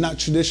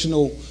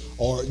traditional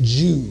or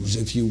Jews,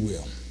 if you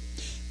will.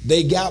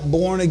 They got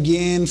born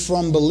again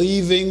from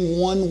believing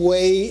one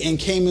way and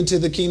came into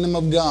the kingdom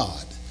of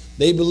God.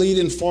 They believed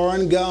in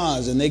foreign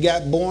gods and they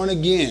got born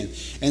again.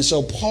 And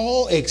so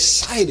Paul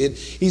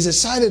he's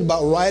excited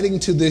about writing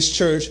to this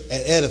church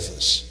at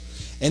Ephesus.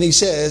 And he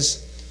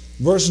says,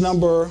 verse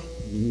number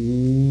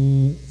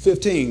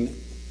 15,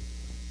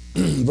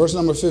 verse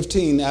number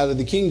 15 out of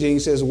the King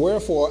James says,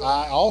 wherefore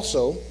I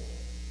also,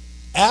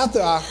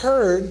 after I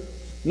heard,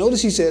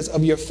 notice he says,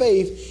 of your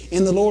faith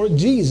in the Lord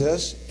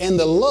Jesus and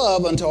the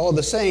love unto all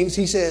the saints,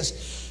 he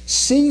says,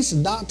 cease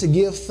not to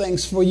give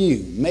thanks for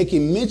you,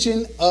 making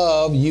mention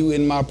of you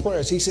in my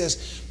prayers. He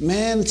says,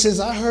 man, since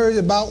I heard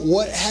about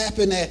what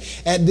happened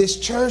at this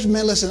church,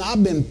 man, listen,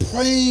 I've been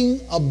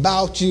praying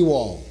about you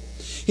all.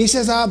 He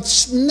says, I've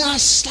not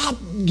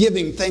stopped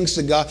giving thanks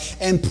to God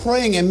and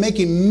praying and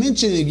making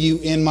mention of you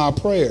in my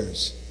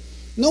prayers.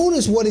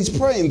 Notice what he's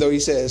praying, though.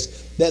 He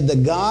says that the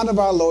God of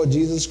our Lord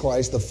Jesus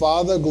Christ, the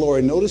Father of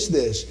glory, notice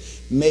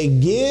this, may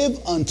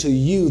give unto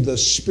you the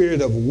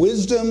spirit of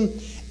wisdom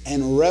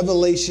and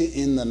revelation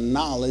in the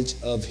knowledge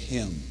of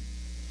him.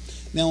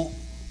 Now,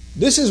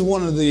 this is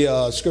one of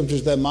the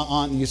scriptures that my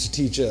aunt used to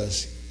teach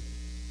us,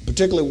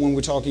 particularly when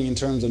we're talking in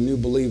terms of new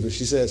believers.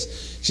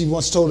 She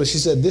once told us, she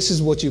said, this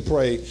is what you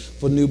pray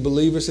for new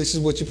believers. This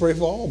is what you pray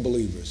for all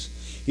believers.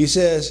 He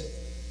says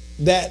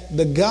that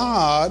the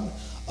God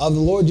of the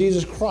Lord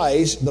Jesus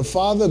Christ, the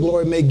Father of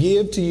glory, may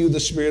give to you the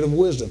spirit of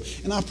wisdom.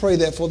 And I pray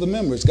that for the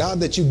members. God,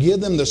 that you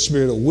give them the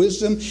spirit of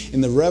wisdom in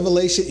the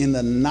revelation, in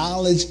the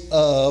knowledge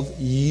of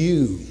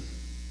you.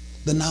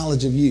 The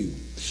knowledge of you.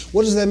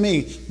 What does that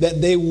mean?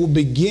 That they will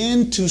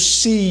begin to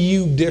see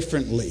you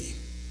differently.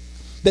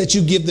 That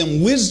you give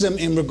them wisdom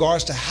in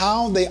regards to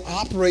how they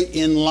operate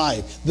in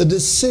life. The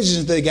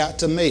decisions they got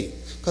to make.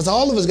 Because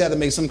all of us got to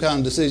make some kind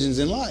of decisions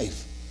in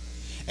life.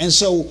 And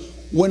so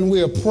when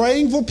we're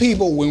praying for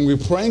people, when we're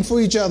praying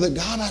for each other,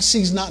 God, I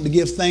cease not to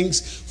give thanks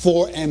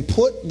for, and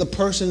put the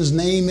person's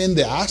name in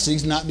there. I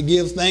cease not to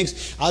give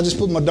thanks. I'll just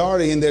put my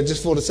daughter in there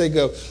just for the sake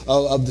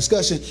of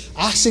discussion.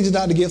 I cease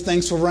not to give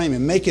thanks for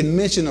Raymond, making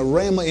mention of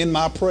Raymond in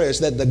my prayers,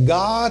 that the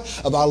God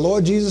of our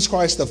Lord Jesus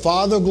Christ, the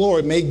Father of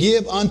glory, may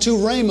give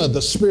unto Raymond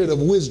the spirit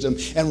of wisdom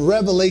and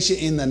revelation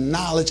in the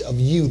knowledge of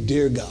you,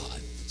 dear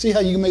God. See how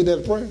you can make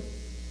that a prayer?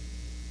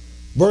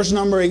 Verse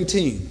number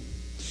 18.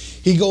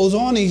 He goes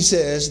on, he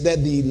says that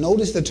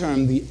notice the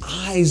term, the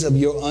eyes of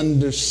your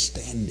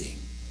understanding,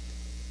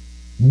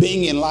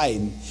 being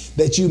enlightened,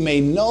 that you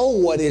may know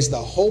what is the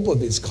hope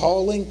of his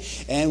calling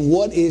and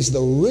what is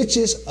the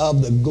riches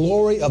of the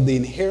glory of the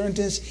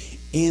inheritance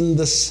in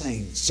the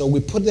saints. So we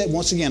put that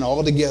once again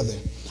all together.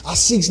 I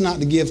cease not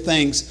to give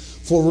thanks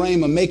for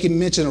Rhema, making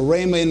mention of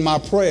Rhema in my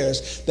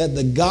prayers, that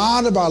the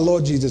God of our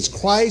Lord Jesus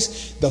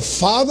Christ, the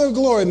Father of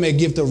glory, may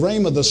give to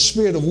Rhema the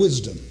spirit of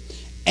wisdom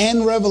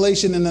and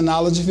revelation in the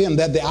knowledge of him,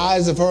 that the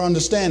eyes of her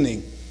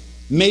understanding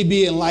may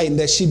be enlightened,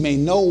 that she may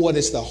know what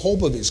is the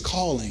hope of his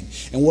calling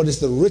and what is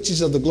the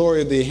riches of the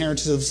glory of the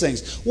inheritance of the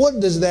saints.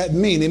 What does that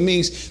mean? It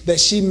means that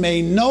she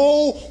may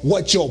know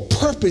what your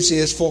purpose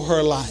is for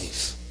her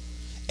life,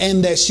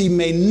 and that she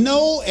may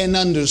know and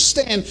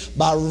understand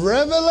by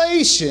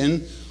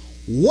revelation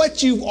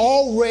what you've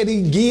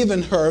already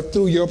given her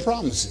through your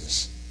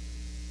promises.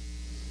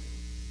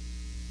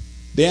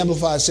 The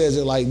Amplified says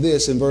it like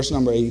this in verse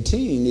number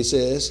 18. It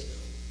says,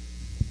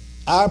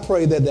 I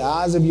pray that the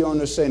eyes of your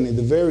understanding,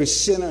 the very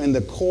center and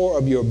the core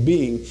of your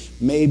being,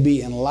 may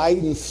be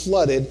enlightened,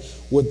 flooded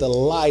with the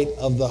light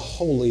of the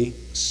Holy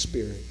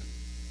Spirit.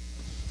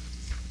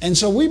 And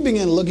so we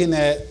begin looking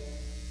at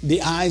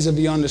the eyes of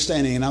your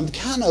understanding, and I'm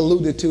kind of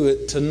alluded to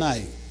it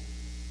tonight.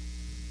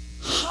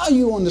 How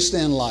you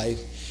understand life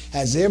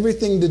has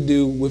everything to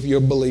do with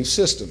your belief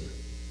system.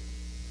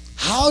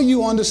 How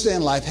you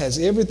understand life has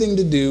everything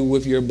to do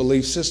with your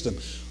belief system.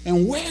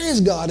 And where is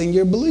God in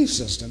your belief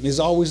system is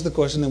always the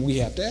question that we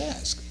have to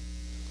ask.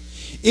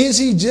 Is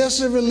he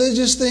just a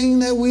religious thing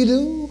that we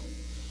do?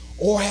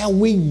 Or have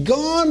we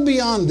gone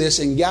beyond this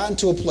and gotten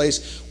to a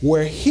place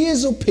where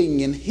his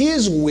opinion,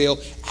 his will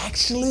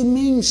actually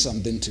means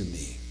something to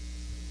me?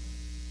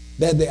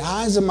 That the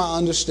eyes of my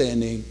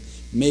understanding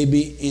may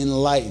be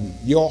enlightened.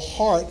 Your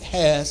heart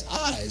has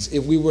eyes.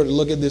 If we were to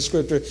look at this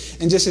scripture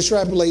and just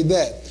extrapolate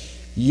that.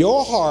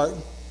 Your heart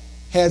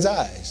has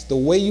eyes, the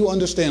way you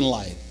understand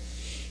life.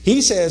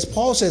 He says,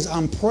 Paul says,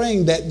 I'm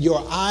praying that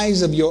your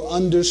eyes of your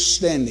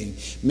understanding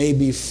may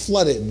be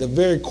flooded. The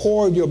very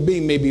core of your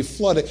being may be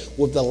flooded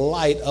with the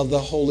light of the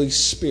Holy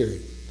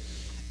Spirit.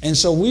 And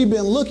so we've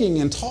been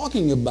looking and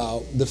talking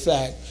about the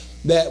fact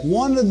that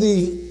one of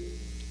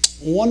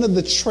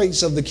the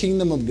traits of the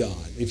kingdom of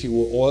God, if you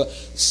will, or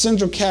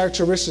central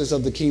characteristics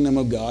of the kingdom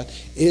of God,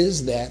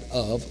 is that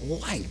of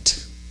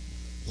light.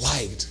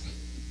 Light.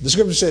 The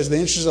scripture says the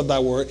interest of thy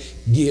word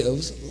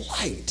gives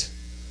light.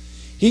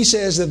 He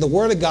says that the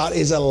word of God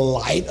is a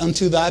light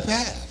unto thy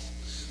path.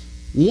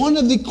 One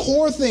of the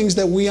core things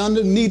that we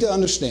need to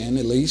understand,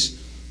 at least,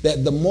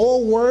 that the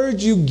more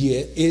word you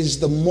get is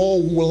the more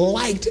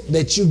light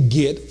that you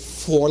get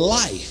for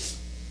life.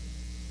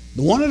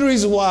 One of the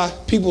reasons why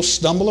people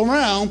stumble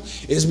around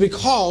is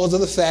because of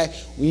the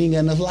fact we ain't got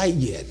enough light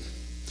yet.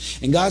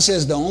 And God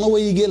says the only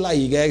way you get light,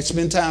 you got to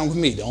spend time with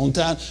me. The only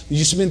time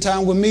you spend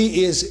time with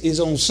me is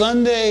on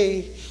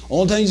Sunday. The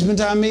only time you spend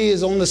time with me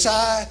is on the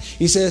side.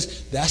 He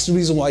says that's the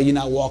reason why you're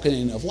not walking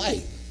in enough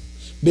light.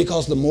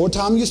 Because the more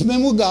time you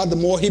spend with God, the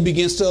more he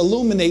begins to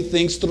illuminate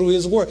things through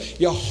his word.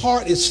 Your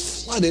heart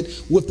is flooded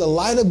with the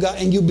light of God,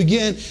 and you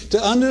begin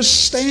to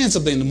understand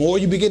something. The more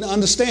you begin to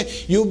understand,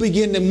 you'll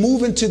begin to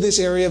move into this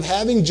area of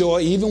having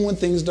joy even when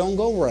things don't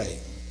go right.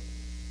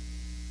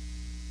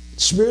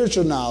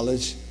 Spiritual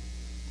knowledge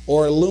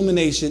or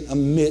illumination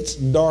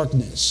amidst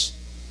darkness.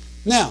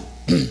 Now,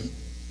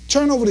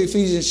 turn over to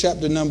Ephesians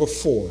chapter number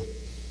 4.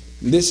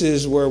 This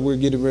is where we're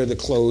getting ready to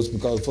close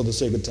because for the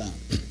sake of time.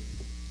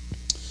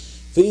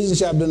 Ephesians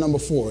chapter number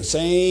 4,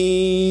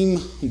 same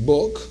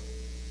book.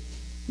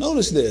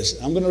 Notice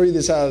this. I'm going to read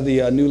this out of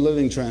the New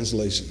Living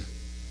Translation.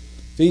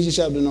 Ephesians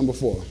chapter number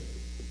 4.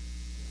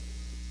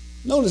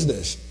 Notice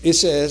this. It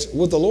says,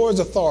 with the Lord's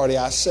authority,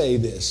 I say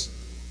this.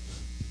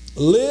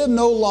 Live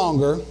no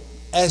longer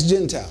as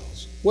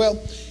Gentiles. Well,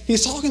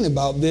 he's talking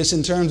about this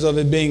in terms of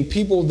it being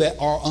people that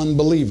are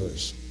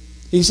unbelievers.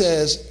 He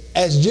says,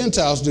 as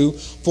Gentiles do,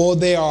 for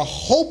they are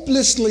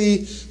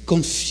hopelessly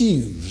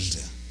confused.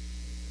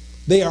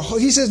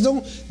 He says,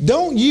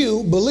 don't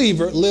you,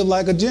 believer, live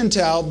like a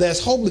Gentile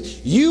that's hopeless.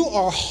 You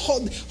are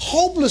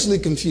hopelessly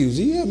confused.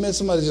 You ever met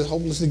somebody just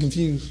hopelessly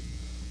confused?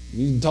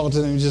 You talk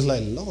to them just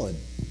like, Lord,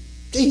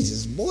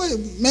 Jesus, boy,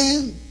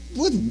 man,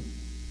 what?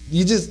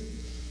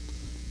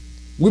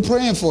 We're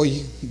praying for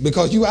you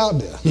because you out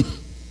there.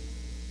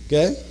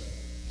 Okay?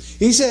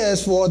 He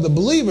says, for the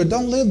believer,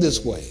 don't live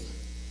this way.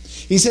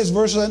 He says,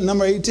 verse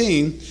number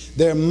 18,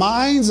 their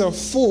minds are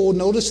full,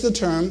 notice the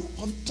term,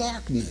 of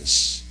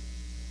darkness.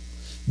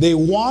 They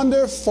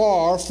wander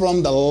far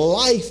from the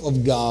life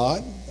of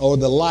God, or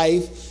the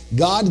life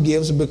God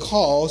gives,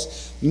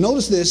 because,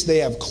 notice this, they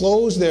have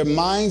closed their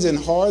minds and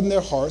hardened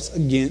their hearts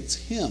against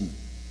Him.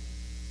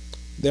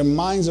 Their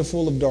minds are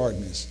full of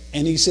darkness.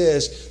 And he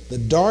says, the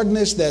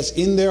darkness that's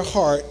in their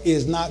heart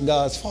is not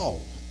God's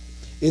fault.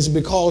 It's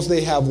because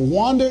they have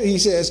wandered. He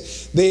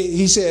says,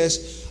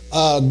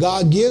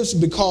 God gives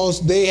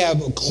because they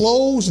have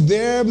closed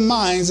their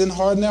minds and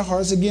hardened their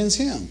hearts against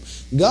Him.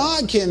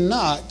 God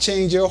cannot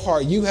change your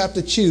heart. You have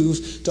to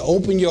choose to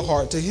open your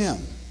heart to Him.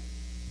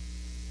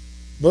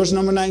 Verse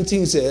number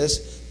 19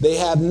 says, they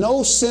have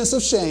no sense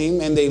of shame,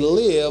 and they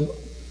live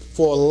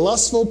for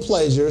lustful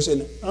pleasures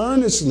and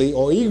earnestly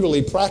or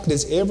eagerly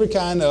practice every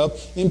kind of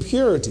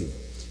impurity.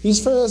 He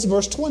says,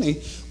 verse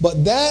 20,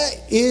 but that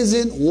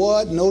isn't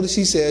what, notice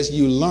he says,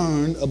 you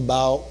learned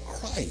about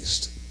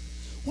Christ.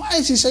 Why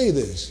does he say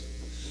this?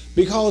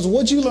 Because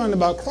what you learn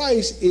about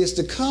Christ is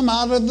to come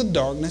out of the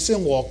darkness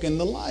and walk in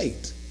the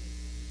light.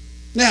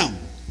 Now,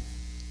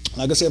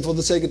 like I said, for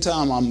the sake of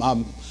time,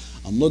 I'm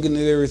looking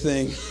at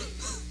everything.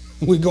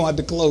 We're going to have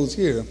to close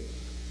here.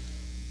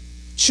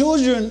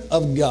 Children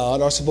of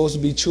God are supposed to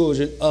be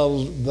children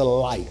of the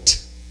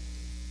light.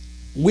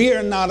 We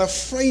are not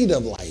afraid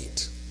of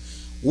light.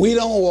 We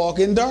don't walk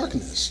in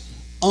darkness.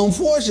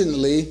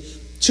 Unfortunately,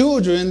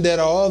 children that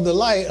are of the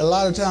light, a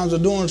lot of times are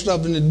doing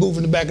stuff in the booth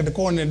in the back of the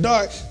corner in the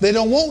dark. They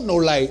don't want no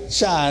light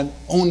shine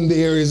on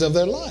the areas of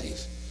their life.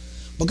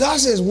 But God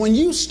says, when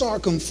you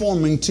start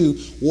conforming to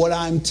what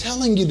I'm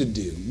telling you to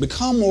do,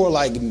 become more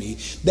like me,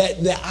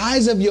 that the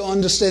eyes of your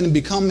understanding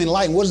become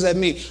enlightened. What does that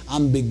mean?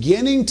 I'm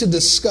beginning to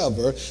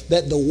discover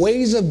that the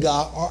ways of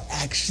God are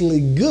actually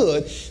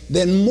good.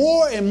 Then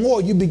more and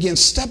more you begin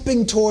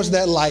stepping towards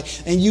that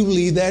light and you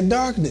leave that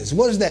darkness.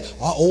 What is that?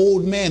 Our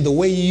old man, the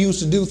way you used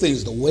to do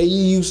things, the way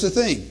you used to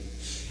think.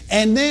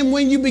 And then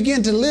when you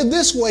begin to live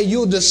this way,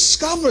 you'll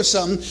discover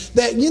something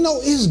that,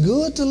 is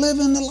good to live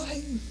in the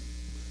light.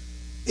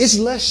 It's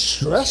less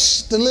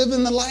stress to live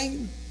in the light.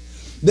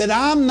 That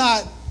I'm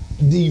not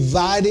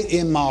divided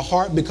in my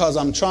heart because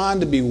I'm trying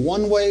to be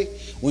one way.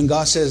 When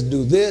God says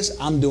do this,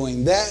 I'm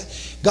doing that.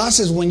 God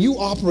says when you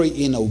operate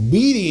in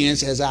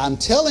obedience as I'm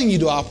telling you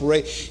to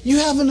operate, you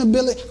have an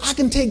ability. I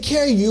can take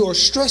care of you, or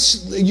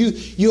stress.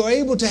 You're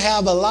able to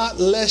have a lot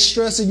less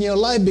stress in your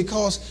life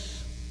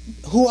because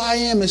who I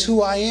am is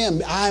who I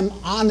am. I'm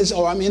honest,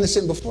 or I'm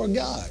innocent before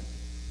God.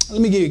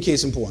 Let me give you a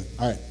case in point.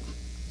 All right.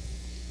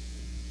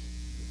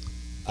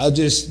 I'll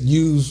just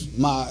use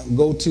my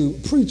go-to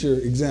preacher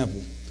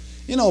example.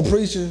 A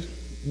preacher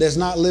that's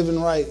not living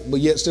right,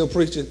 but yet still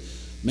preaching,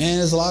 man,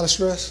 there's a lot of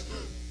stress.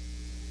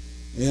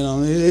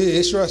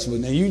 It's stressful.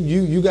 Now,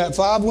 you got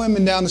 5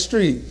 women down the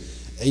street,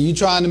 and you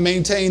trying to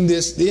maintain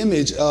the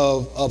image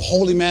of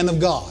holy man of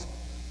God.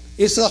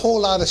 It's a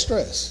whole lot of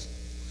stress.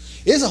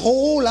 It's a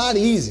whole lot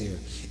easier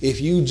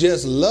if you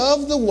just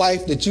love the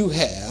wife that you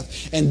have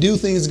and do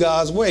things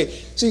God's way.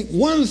 See,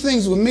 one of the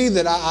things with me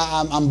that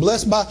I'm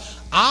blessed by,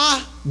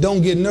 I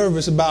don't get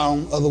nervous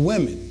about other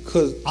women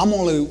because I'm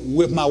only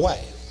with my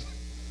wife.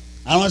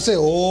 I don't want to say,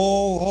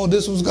 oh,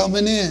 this was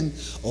coming in.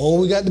 Oh,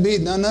 we got to be,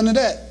 none of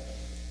that.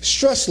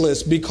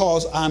 Stressless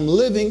because I'm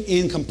living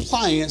in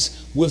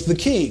compliance with the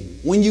King.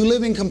 When you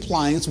live in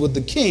compliance with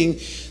the King,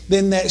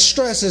 then that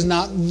stress is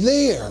not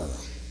there.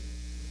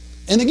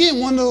 And again,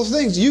 one of those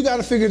things, you got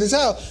to figure this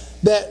out,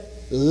 that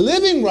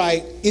living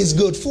right is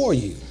good for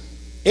you.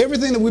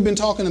 Everything that we've been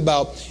talking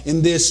about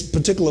in this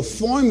particular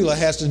formula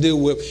has to do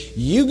with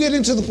you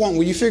getting to the point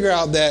where you figure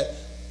out that,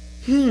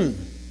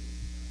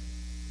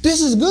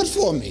 this is good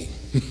for me.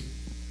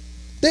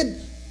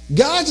 That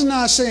God's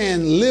not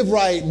saying live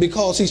right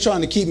because He's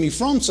trying to keep me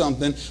from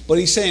something, but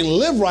He's saying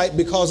live right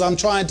because I'm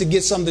trying to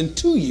get something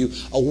to you,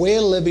 a way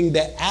of living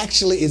that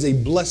actually is a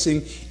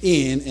blessing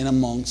in and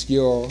amongst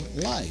your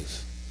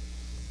life.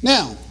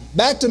 Now,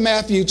 back to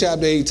Matthew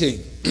chapter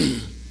 18.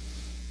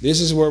 This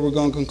is where we're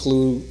going to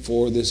conclude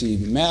for this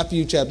evening.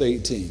 Matthew chapter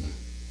 18.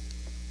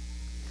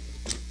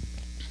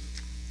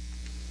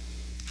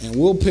 And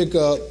we'll pick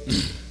up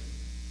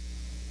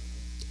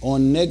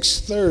on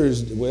next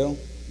Thursday. Well,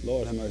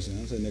 Lord have mercy.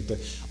 I'm saying next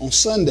Thursday. On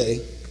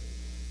Sunday,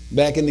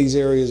 back in these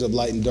areas of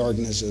light and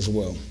darkness as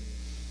well.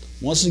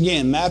 Once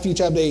again, Matthew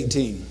chapter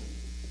 18.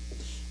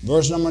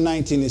 Verse number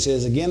 19, it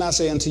says, again I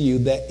say unto you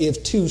that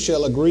if two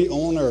shall agree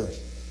on earth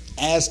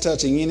as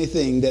touching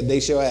anything that they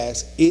shall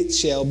ask, it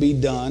shall be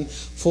done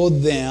for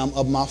them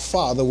of my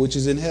Father which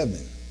is in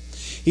heaven.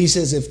 He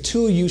says, if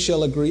two of you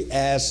shall agree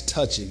as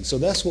touching. So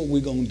that's what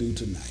we're going to do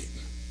tonight.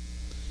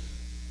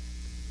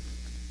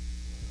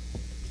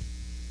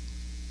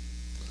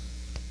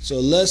 So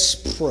let's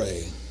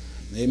pray.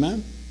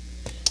 Amen.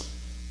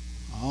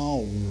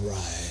 All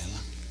right.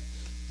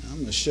 I'm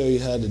going to show you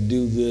how to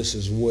do this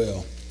as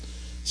well.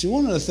 See,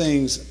 one of the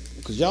things,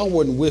 because y'all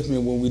wasn't with me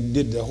when we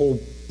did the whole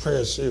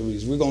prayer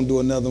series. We're going to do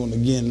another one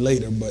again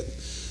later. But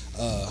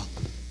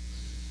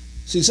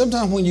see,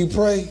 sometimes when you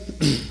pray,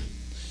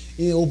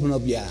 you open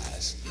up your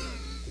eyes.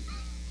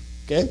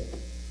 Okay?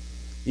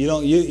 You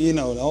don't, you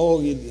know,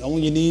 on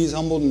your knees,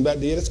 humbled and back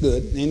there. That's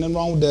good. Ain't nothing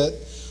wrong with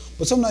that.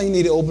 But sometimes you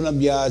need to open up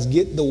your eyes,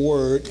 get the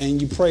word, and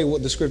you pray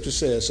what the scripture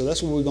says. So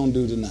that's what we're going to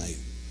do tonight.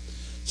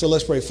 So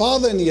let's pray.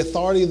 Father, in the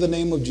authority of the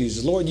name of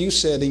Jesus, Lord, you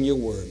said in your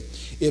word,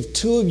 if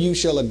two of you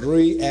shall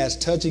agree as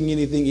touching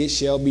anything, it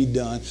shall be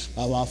done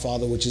by my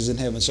Father which is in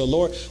heaven. So,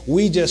 Lord,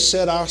 we just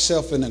set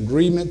ourselves in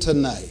agreement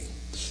tonight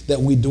that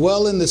we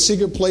dwell in the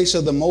secret place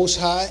of the Most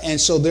High, and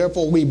so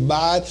therefore we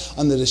abide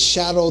under the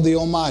shadow of the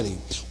Almighty.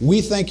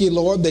 We thank you,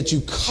 Lord, that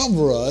you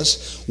cover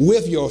us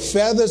with your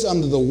feathers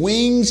under the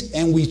wings,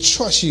 and we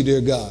trust you,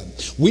 dear God.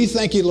 We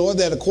thank you, Lord,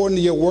 that according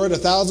to your word,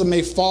 1,000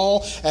 may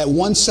fall at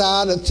one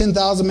side,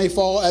 10,000 may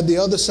fall at the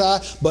other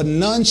side, but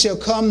none shall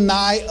come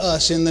nigh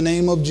us in the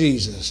name of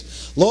Jesus.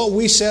 Lord,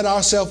 we set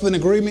ourselves in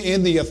agreement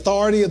in the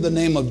authority of the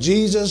name of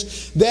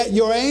Jesus that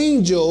your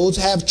angels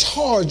have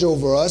charge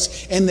over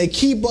us and they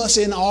keep us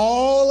in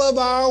all of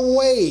our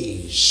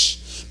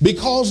ways.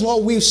 Because,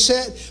 Lord,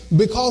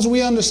 because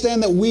we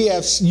understand that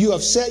you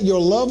have set your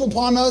love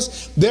upon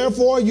us,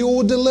 therefore you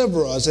will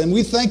deliver us. And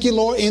we thank you,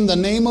 Lord, in the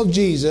name of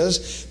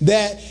Jesus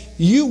that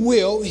he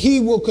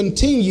will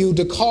continue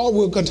to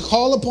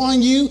call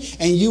upon you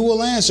and you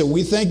will answer.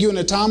 We thank you in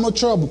a time of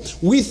trouble.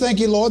 We thank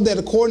you, Lord, that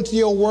according to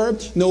your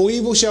word, no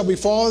evil shall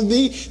befall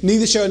thee,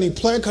 neither shall any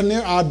plague come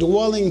near our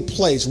dwelling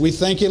place. We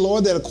thank you,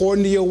 Lord, that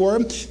according to your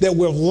word, that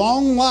with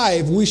long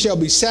life we shall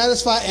be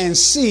satisfied and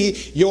see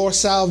your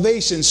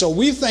salvation. So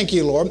we thank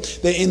you, Lord,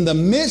 that in the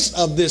midst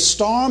of this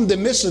storm, the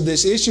midst of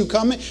this issue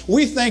coming,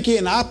 we thank you,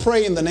 and I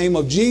pray in the name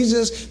of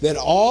Jesus that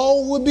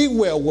all will be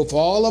well with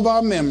all of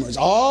our members.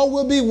 All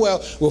will be well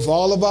with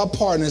all of our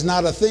partners.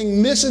 Not a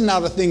thing missing,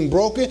 not a thing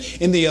broken,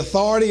 in the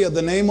authority of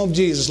the name of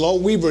Jesus.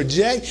 Lord, we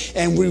reject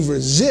and we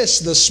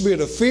resist the spirit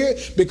of fear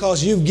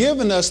because you've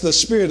given us the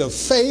spirit of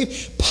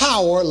faith,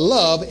 power,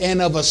 love,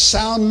 and of a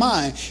sound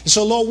mind.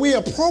 So, Lord, we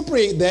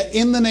appropriate that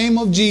in the name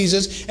of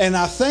Jesus. And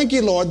I thank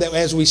you, Lord, that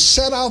as we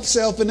set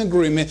ourselves in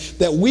agreement,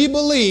 that we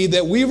believe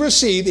that we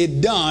receive it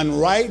done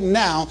right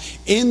now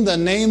in the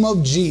name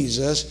of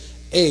Jesus.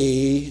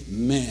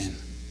 Amen.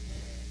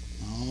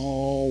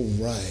 All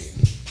right.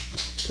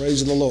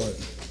 Praise the Lord.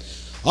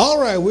 All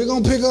right, we're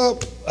going to pick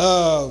up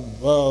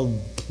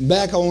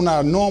back on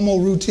our normal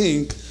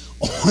routine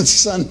on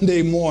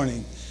Sunday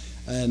morning.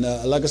 And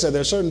like I said, there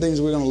are certain things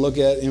we're going to look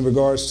at in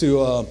regards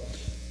to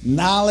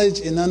knowledge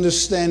and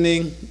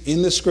understanding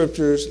in the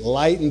scriptures,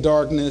 light and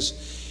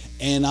darkness.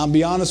 And I'll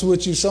be honest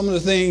with you, some of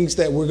the things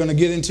that we're going to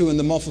get into in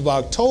the month of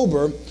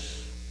October,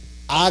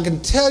 I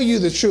can tell you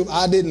the truth,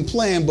 I didn't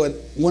plan, but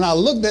when I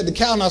looked at the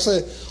calendar, I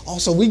said, oh,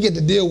 so we get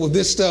to deal with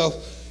this stuff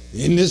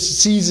in this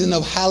season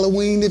of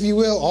Halloween, if you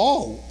will.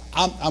 Oh,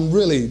 I'm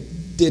really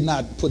did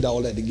not put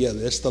all that together.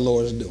 That's the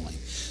Lord's doing.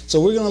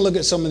 So we're going to look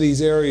at some of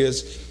these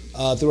areas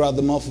throughout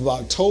the month of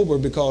October,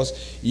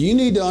 because you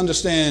need to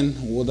understand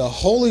the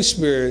Holy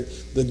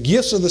Spirit, the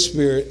gifts of the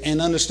Spirit,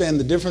 and understand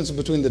the difference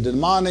between the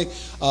demonic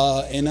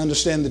and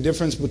understand the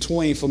difference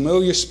between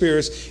familiar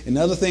spirits and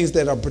other things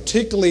that are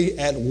particularly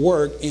at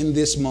work in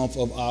this month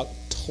of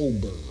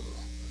October.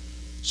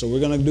 So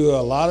we're going to do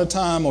a lot of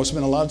time, or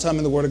spend a lot of time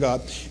in the Word of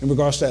God in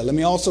regards to that. Let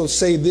me also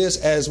say this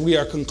as we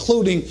are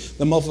concluding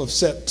the month of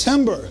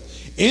September.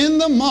 In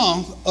the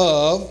month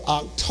of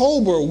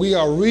October, we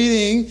are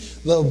reading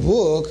the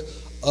book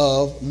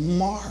of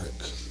Mark.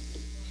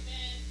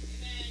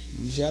 Amen.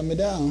 You shot me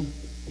down.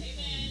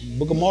 Amen.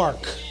 Book of Mark.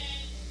 Amen.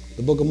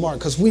 The book of Mark.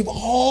 Because we've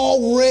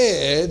all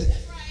read,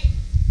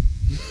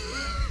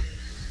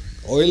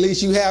 or at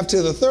least you have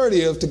to the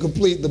 30th to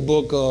complete the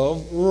book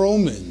of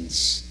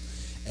Romans.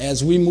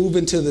 As we move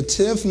into the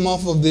 10th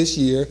month of this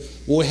year,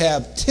 we'll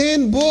have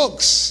 10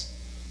 books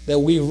that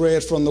we've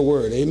read from the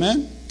Word.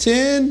 Amen?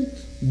 10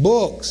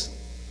 books.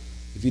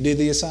 If you did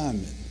the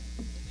assignment.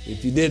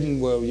 If you didn't,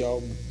 well,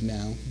 y'all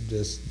now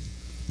just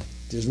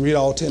read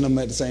all 10 of them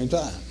at the same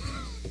time.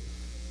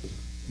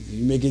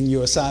 You're making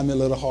your assignment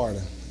a little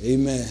harder.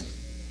 Amen.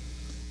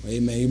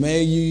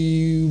 Amen.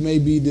 You may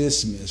be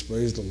dismissed.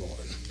 Praise the Lord.